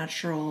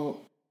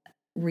supernatural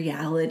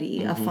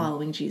reality of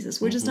following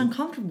Jesus. We're just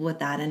uncomfortable with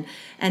that.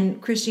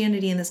 And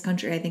Christianity in this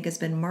country, I think, has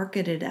been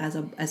marketed as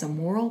a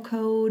moral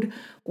code,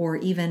 or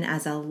even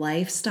as a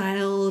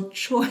lifestyle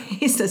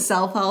choice, a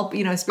self-help,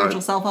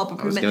 spiritual self-help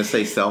improvement. I was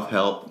going to say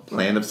self-help,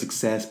 plan of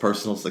success,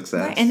 personal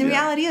success. Right. And the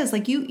reality is,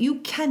 you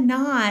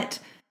cannot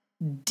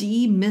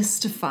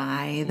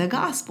demystify the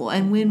gospel.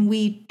 And when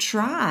we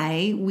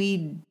try,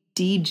 we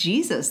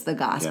de-Jesus the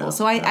gospel.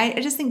 So I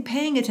just think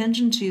paying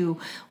attention to,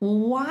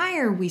 why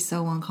are we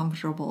so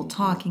uncomfortable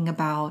talking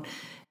about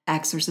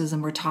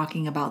exorcism, or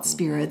talking about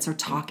spirits, or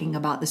talking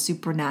about the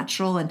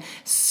supernatural? And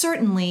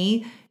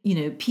certainly,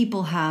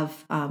 people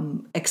have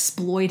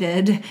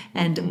exploited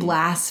and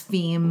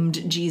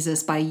blasphemed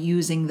Jesus by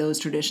using those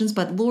traditions,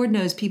 but Lord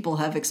knows people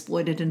have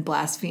exploited and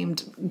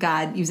blasphemed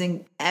God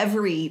using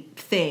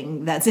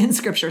everything that's in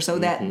Scripture. So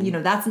that,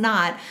 that's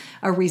not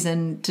a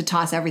reason to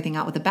toss everything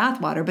out with the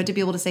bathwater, but to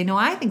be able to say, no,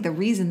 I think the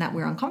reason that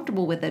we're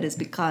uncomfortable with it is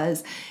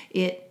because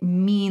it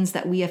means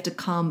that we have to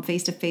come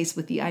face to face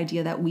with the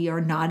idea that we are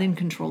not in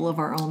control of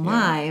our own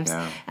lives,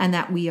 and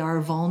that we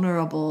are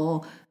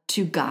vulnerable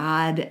to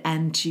God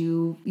and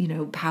to,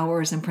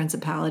 powers and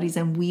principalities,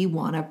 and we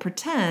want to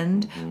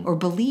pretend or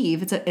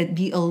believe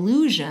the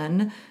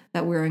illusion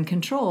that we're in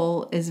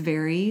control is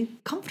very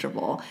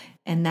comfortable.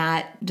 And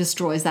that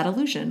destroys that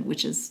illusion,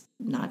 which is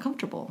not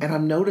comfortable. And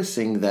I'm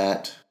noticing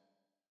that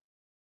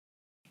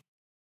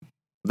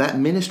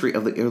ministry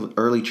of the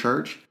early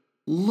church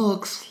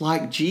looks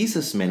like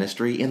Jesus'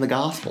 ministry in the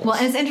Gospels. Well,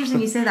 and it's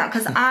interesting you say that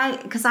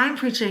because I'm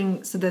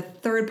preaching. So the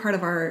third part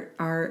of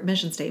our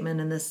mission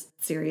statement in this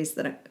series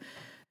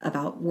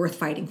about worth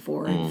fighting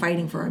for and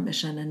fighting for our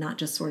mission, and not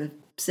just sort of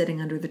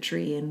sitting under the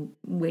tree and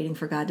waiting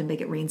for God to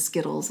make it rain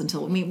Skittles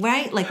until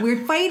right? Like,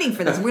 we're fighting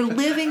for this, we're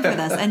living for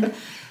this,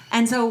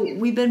 and so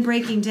we've been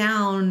breaking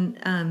down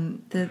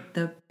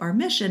our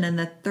mission, and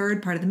the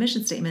third part of the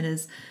mission statement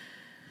is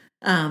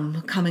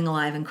coming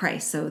alive in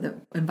Christ. So the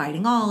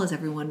inviting all, is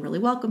everyone really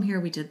welcome here?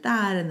 We did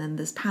that. And then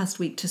this past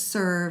week, to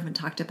serve, and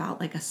talked about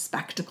like a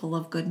spectacle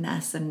of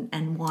goodness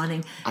and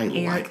wanting. I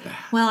like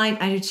that. Well, I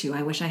do too.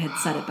 I wish I had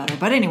said it better,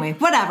 but anyway,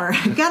 whatever.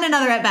 Got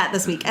another at bat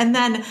this week. And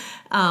then,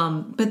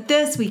 but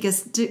this week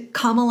is to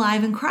come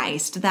alive in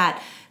Christ,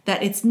 that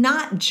it's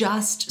not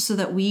just so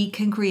that we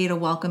can create a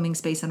welcoming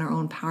space in our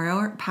own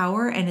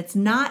power, and it's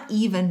not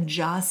even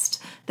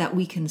just that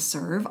we can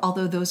serve,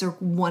 although those are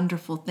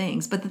wonderful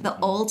things, but that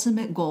the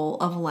ultimate goal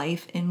of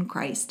life in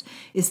Christ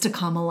is to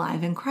come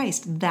alive in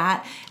Christ.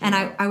 That, and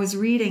I was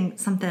reading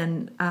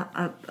something,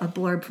 a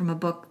blurb from a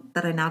book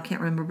that I now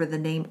can't remember the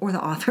name or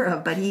the author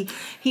of, but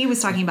he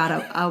was talking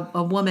about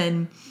a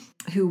woman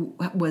who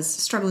was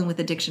struggling with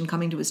addiction,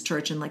 coming to his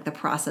church, and like the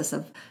process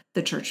of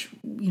the church,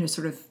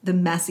 sort of the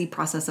messy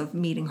process of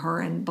meeting her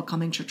and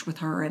becoming church with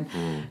her. And,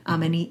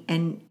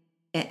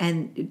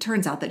 and it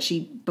turns out that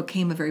she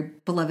became a very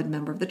beloved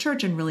member of the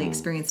church and really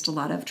experienced a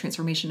lot of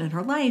transformation in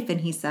her life.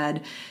 And he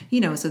said,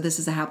 so this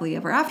is a happily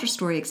ever after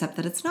story, except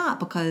that it's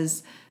not,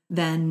 because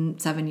then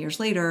 7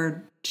 years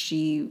later,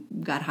 she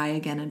got high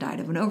again and died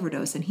of an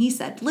overdose. And he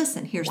said,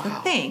 listen, here's the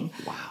thing.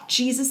 Wow.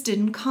 Jesus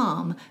didn't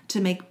come to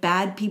make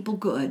bad people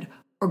good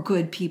or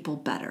good people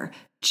better.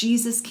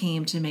 Jesus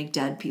came to make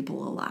dead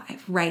people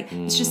alive, right?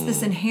 It's just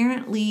this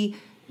inherently,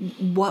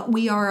 what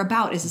we are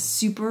about is a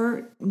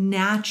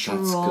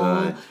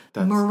supernatural,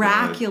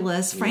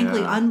 miraculous,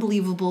 frankly,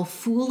 unbelievable,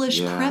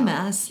 foolish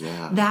premise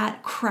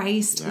that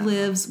Christ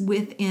lives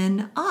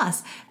within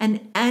us.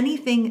 And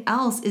anything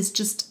else is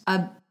just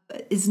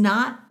is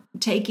not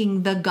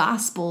taking the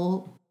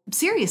gospel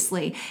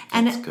seriously.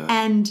 And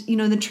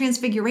the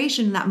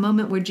transfiguration, that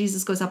moment where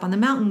Jesus goes up on the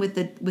mountain with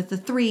the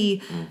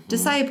three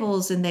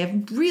disciples, and they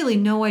have really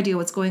no idea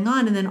what's going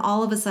on, and then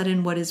all of a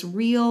sudden what is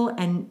real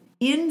and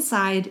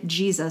inside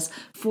Jesus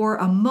for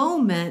a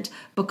moment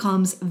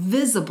becomes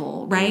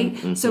visible,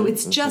 right? So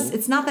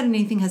it's not that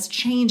anything has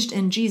changed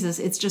in Jesus,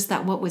 it's just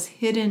that what was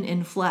hidden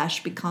in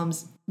flesh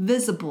becomes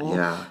visible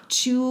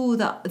to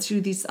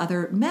these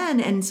other men.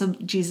 And so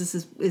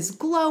Jesus is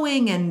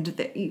glowing, and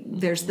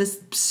there's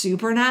this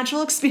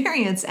supernatural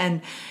experience.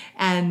 But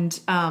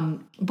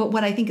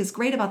what I think is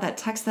great about that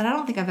text that I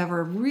don't think I've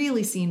ever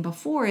really seen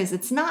before is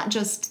it's not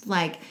just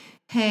like,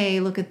 hey,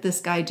 look at this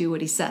guy do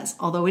what he says.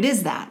 Although it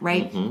is that,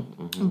 right?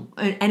 And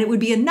it would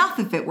be enough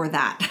if it were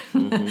that.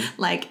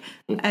 like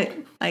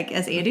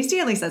as Andy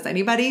Stanley says,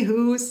 anybody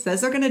who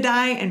says they're going to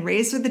die and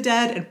raise from the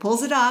dead and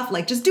pulls it off,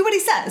 like, just do what he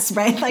says,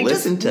 right? Like,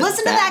 listen to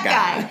that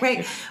guy,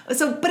 right?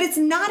 So, but it's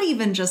not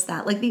even just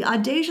that. Like, the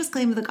audacious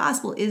claim of the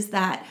gospel is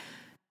that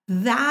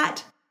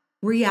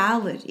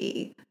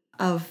reality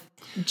of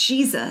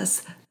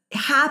Jesus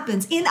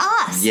happens in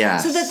us,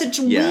 so that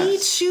we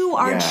too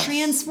are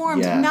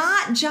transformed,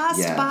 not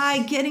just by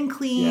getting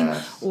clean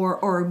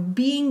or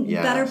being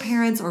better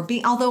parents, or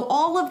being, although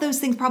all of those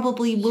things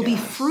probably will be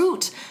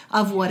fruit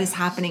of what is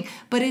happening,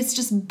 but it's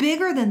just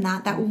bigger than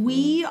that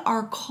we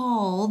are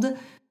called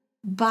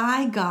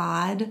by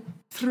God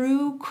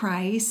through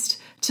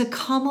Christ to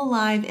come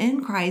alive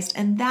in Christ.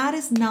 And that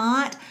is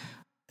not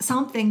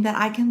something that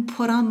I can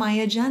put on my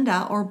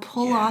agenda or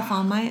pull off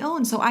on my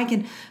own. So I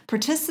can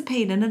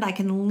participate in it, I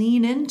can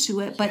lean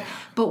into it, but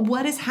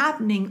what is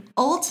happening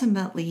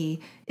ultimately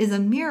is a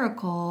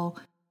miracle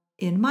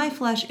in my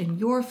flesh, in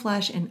your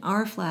flesh, in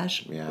our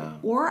flesh,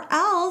 or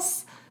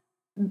else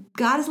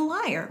God is a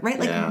liar, right?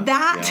 Like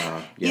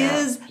that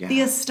is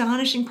the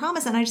astonishing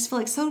promise. And I just feel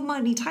like so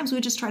many times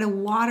we just try to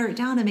water it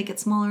down and make it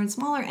smaller and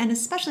smaller. And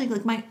especially,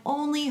 like, my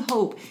only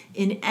hope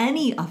in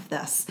any of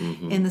this,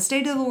 in the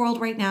state of the world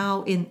right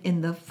now,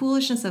 in the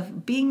foolishness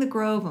of being the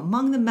Grove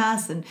among the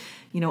mess, and,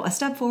 a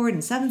step forward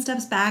and 7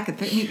 steps back, and,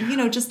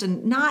 just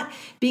not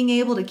being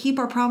able to keep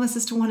our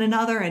promises to one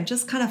another and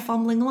just kind of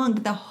fumbling along.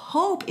 But the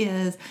hope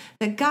is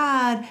that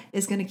God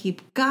is going to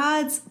keep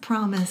God's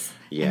promise.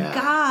 And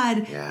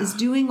God is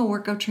doing a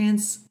work of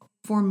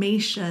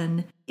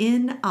transformation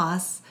in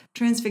us,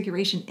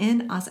 transfiguration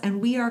in us,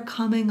 and we are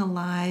coming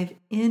alive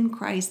in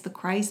Christ. The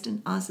Christ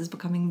in us is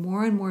becoming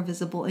more and more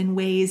visible in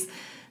ways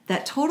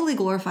that totally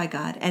glorify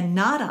God and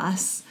not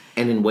us.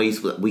 And in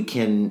ways that we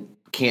can't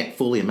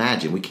fully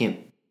imagine. We can't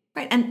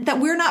Right. And that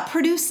we're not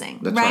producing,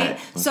 That's right?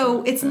 That's so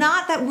right. it's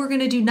not that we're going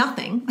to do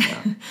nothing,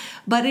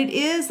 but it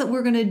is that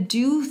we're going to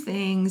do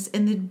things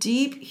in the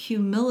deep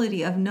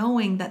humility of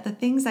knowing that the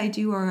things I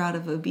do are out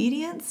of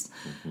obedience,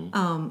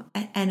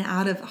 and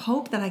out of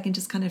hope that I can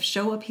just kind of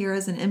show up here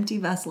as an empty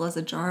vessel, as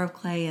a jar of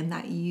clay, and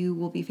that you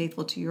will be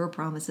faithful to your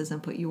promises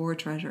and put your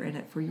treasure in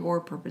it for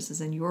your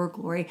purposes and your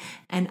glory.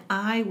 And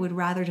I would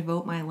rather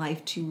devote my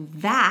life to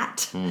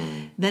that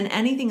than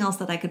anything else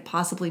that I could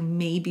possibly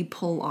maybe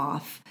pull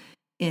off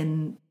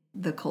in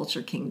the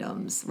culture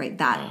kingdoms, right?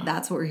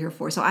 That's what we're here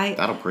for. So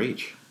that'll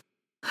preach.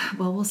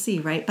 Well, we'll see,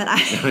 right? But I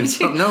do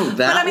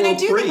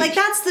think like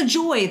that's the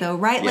joy, though,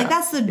 right? Like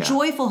that's the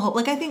joyful hope.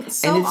 Like I think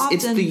it's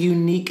the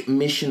unique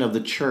mission of the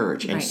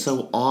church, and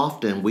so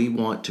often we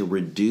want to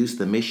reduce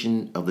the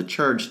mission of the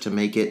church to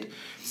make it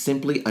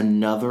simply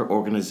another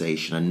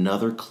organization,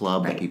 another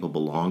club that people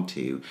belong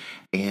to,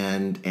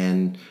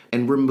 and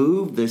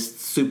remove this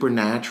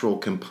supernatural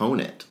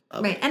component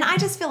of it. And I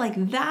just feel like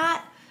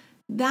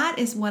that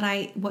is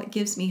what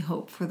gives me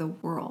hope for the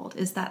world,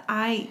 is that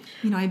I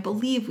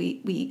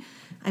believe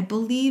I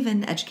believe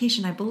in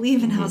education, I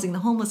believe in housing the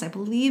homeless, I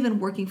believe in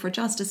working for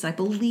justice, I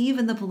believe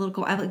in the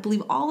political, I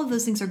believe all of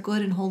those things are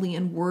good and holy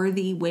and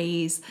worthy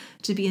ways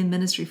to be in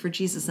ministry for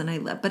Jesus, and I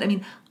live. But I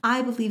mean,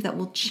 I believe that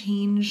will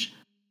change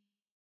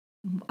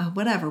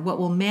what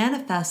will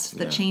manifest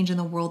the change in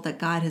the world that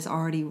God has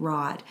already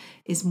wrought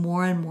is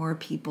more and more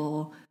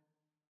people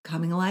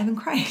coming alive in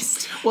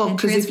Christ, and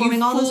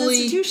transforming all those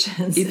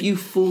institutions. If you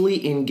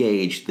fully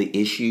engage the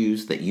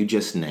issues that you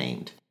just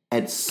named,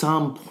 at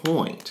some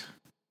point,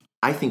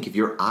 I think if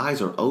your eyes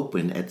are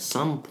open, at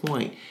some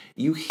point,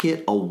 you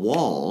hit a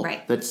wall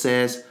that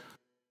says,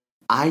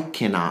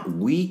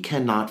 we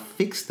cannot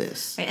fix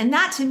this. Right. And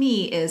that to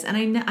me is, and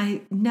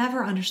I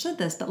never understood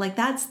this, but like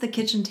that's the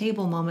kitchen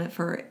table moment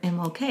for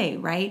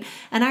MLK, right?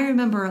 And I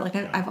remember like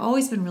I've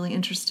always been really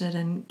interested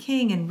in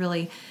King and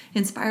really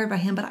inspired by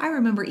him, but I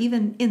remember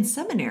even in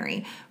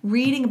seminary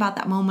reading about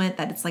that moment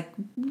that it's like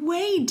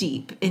way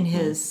deep in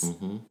his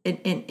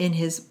in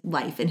his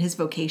life, in his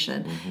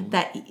vocation,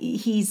 that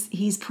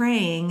he's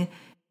praying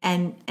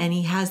and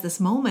he has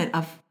this moment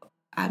of,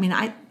 I mean,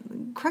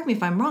 correct me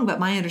if I'm wrong,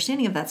 but my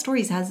understanding of that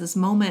story has this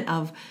moment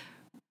of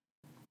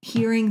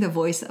hearing the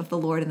voice of the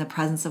Lord in the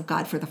presence of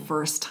God for the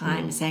first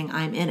time, saying,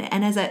 I'm in it.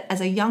 And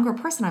as a younger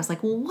person, I was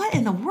like, well, what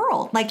in the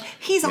world? Like,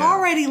 he's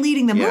already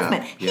leading the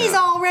movement. He's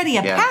already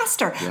a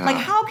pastor. Like,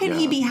 how can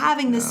he be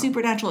having this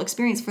supernatural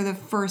experience for the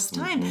first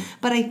time?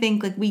 But I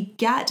think like we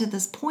get to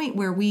this point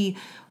where we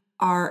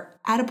are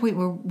at a point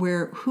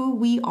where who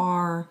we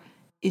are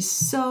is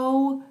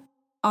so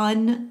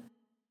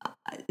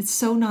it's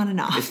so not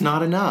enough. It's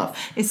not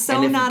enough. It's so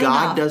not enough. And if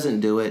God enough. doesn't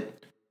do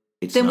it,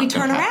 then we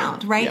turn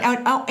around, right?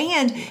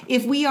 And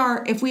if we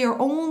are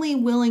only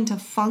willing to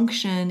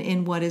function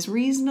in what is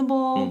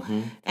reasonable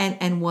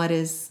and what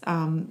is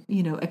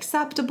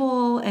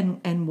acceptable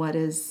and what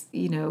is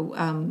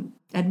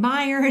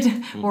admired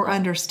or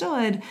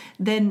understood,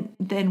 then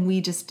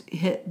we just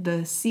hit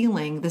the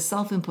ceiling, the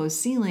self-imposed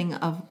ceiling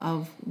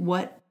of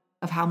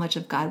how much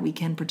of God we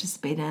can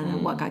participate in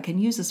and what God can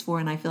use us for.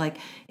 And I feel like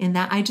in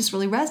that, I just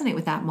really resonate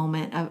with that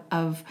moment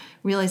of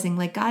realizing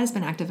like God has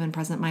been active and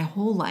present my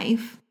whole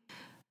life.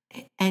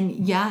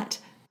 And yet,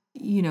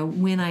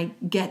 when I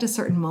get to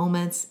certain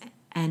moments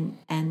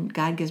and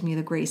God gives me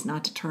the grace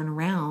not to turn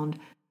around,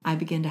 I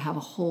begin to have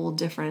a whole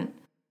different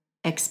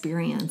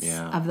experience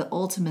of the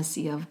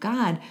ultimacy of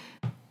God,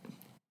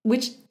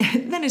 which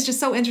then is just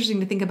so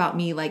interesting to think about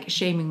me like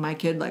shaming my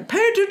kid, like,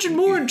 pay attention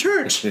more in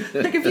church.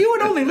 Like, if you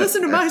would only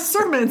listen to my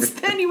sermons,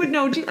 then you would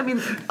know. I mean,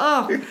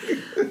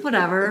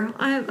 whatever.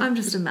 I'm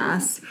just a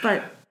mess.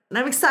 But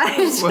I'm excited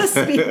to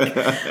speak,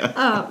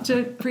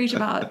 to preach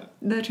about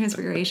the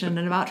Transfiguration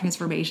and about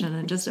transformation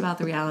and just about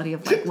the reality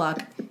of like, look,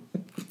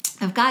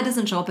 if God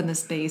doesn't show up in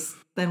this space,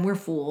 then we're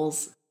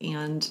fools.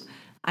 And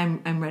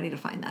I'm ready to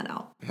find that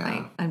out.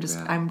 Right? I'm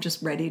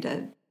just ready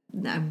to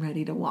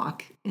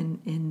walk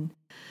in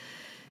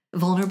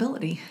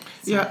vulnerability.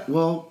 So. Yeah,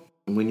 well,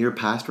 when you're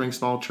pastoring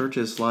small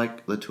churches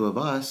like the two of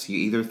us, you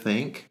either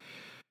think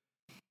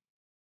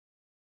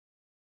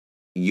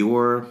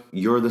you're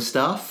the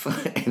stuff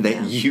and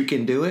that you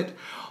can do it,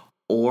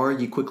 or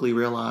you quickly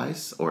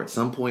realize, or at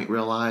some point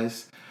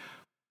realize,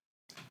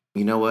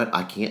 you know what,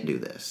 I can't do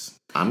this.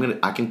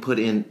 I can put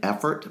in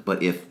effort,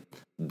 but if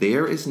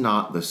there is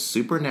not the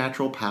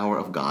supernatural power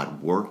of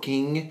God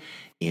working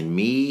in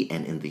me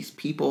and in these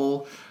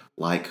people,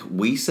 like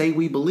we say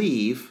we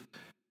believe,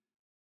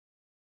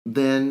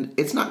 then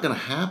it's not going to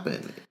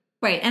happen.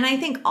 Right. And I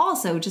think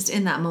also just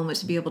in that moment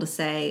to be able to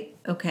say,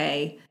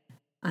 okay,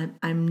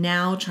 I'm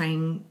now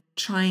trying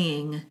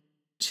to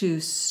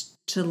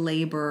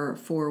labor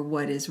for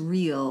what is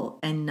real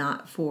and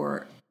not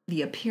for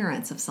the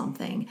appearance of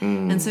something.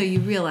 And so you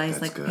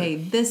realize like, good. Okay,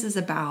 this is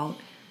about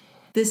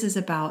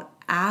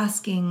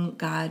asking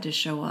God to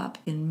show up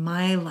in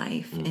my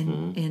life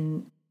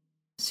in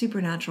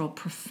supernatural,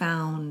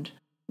 profound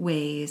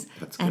ways,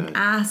 and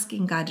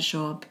asking God to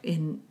show up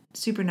in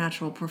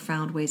supernatural,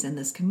 profound ways in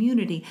this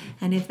community.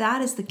 And if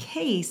that is the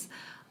case,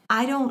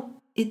 I don't,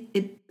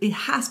 it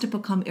has to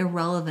become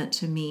irrelevant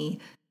to me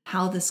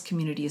how this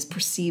community is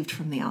perceived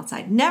from the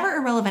outside. Never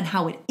irrelevant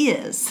how it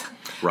is.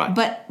 Right.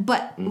 But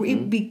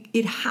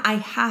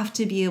I have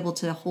to be able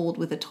to hold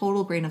with a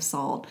total grain of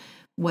salt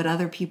what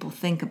other people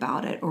think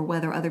about it, or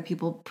whether other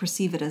people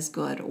perceive it as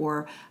good,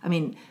 or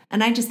and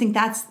I just think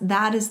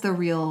that is the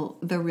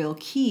real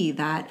key.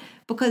 That,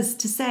 because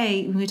to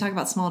say, when we talk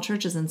about small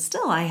churches, and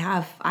still I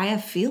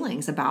have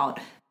feelings about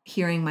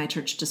hearing my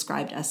church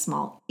described as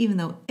small, even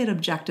though it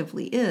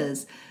objectively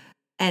is.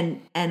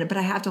 But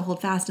I have to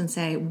hold fast and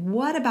say,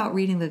 what about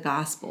reading the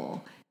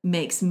gospel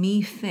makes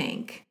me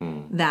think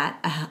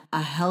that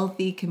a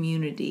healthy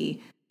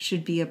community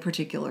should be a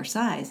particular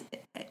size?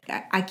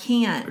 I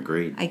can't.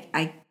 Agreed.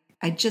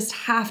 I just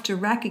have to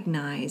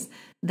recognize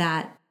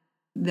that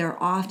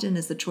there often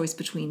is the choice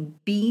between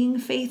being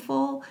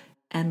faithful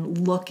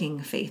and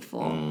looking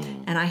faithful.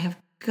 And I have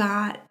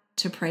got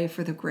to pray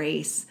for the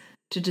grace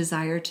to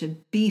desire to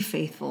be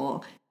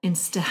faithful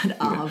instead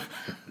of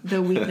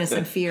the weakness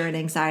and fear and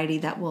anxiety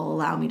that will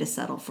allow me to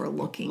settle for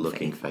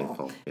looking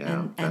faithful.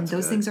 Yeah, and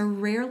those good. things are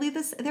rarely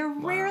the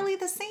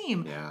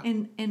same Yeah.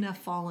 in a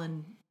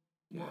fallen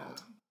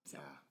world.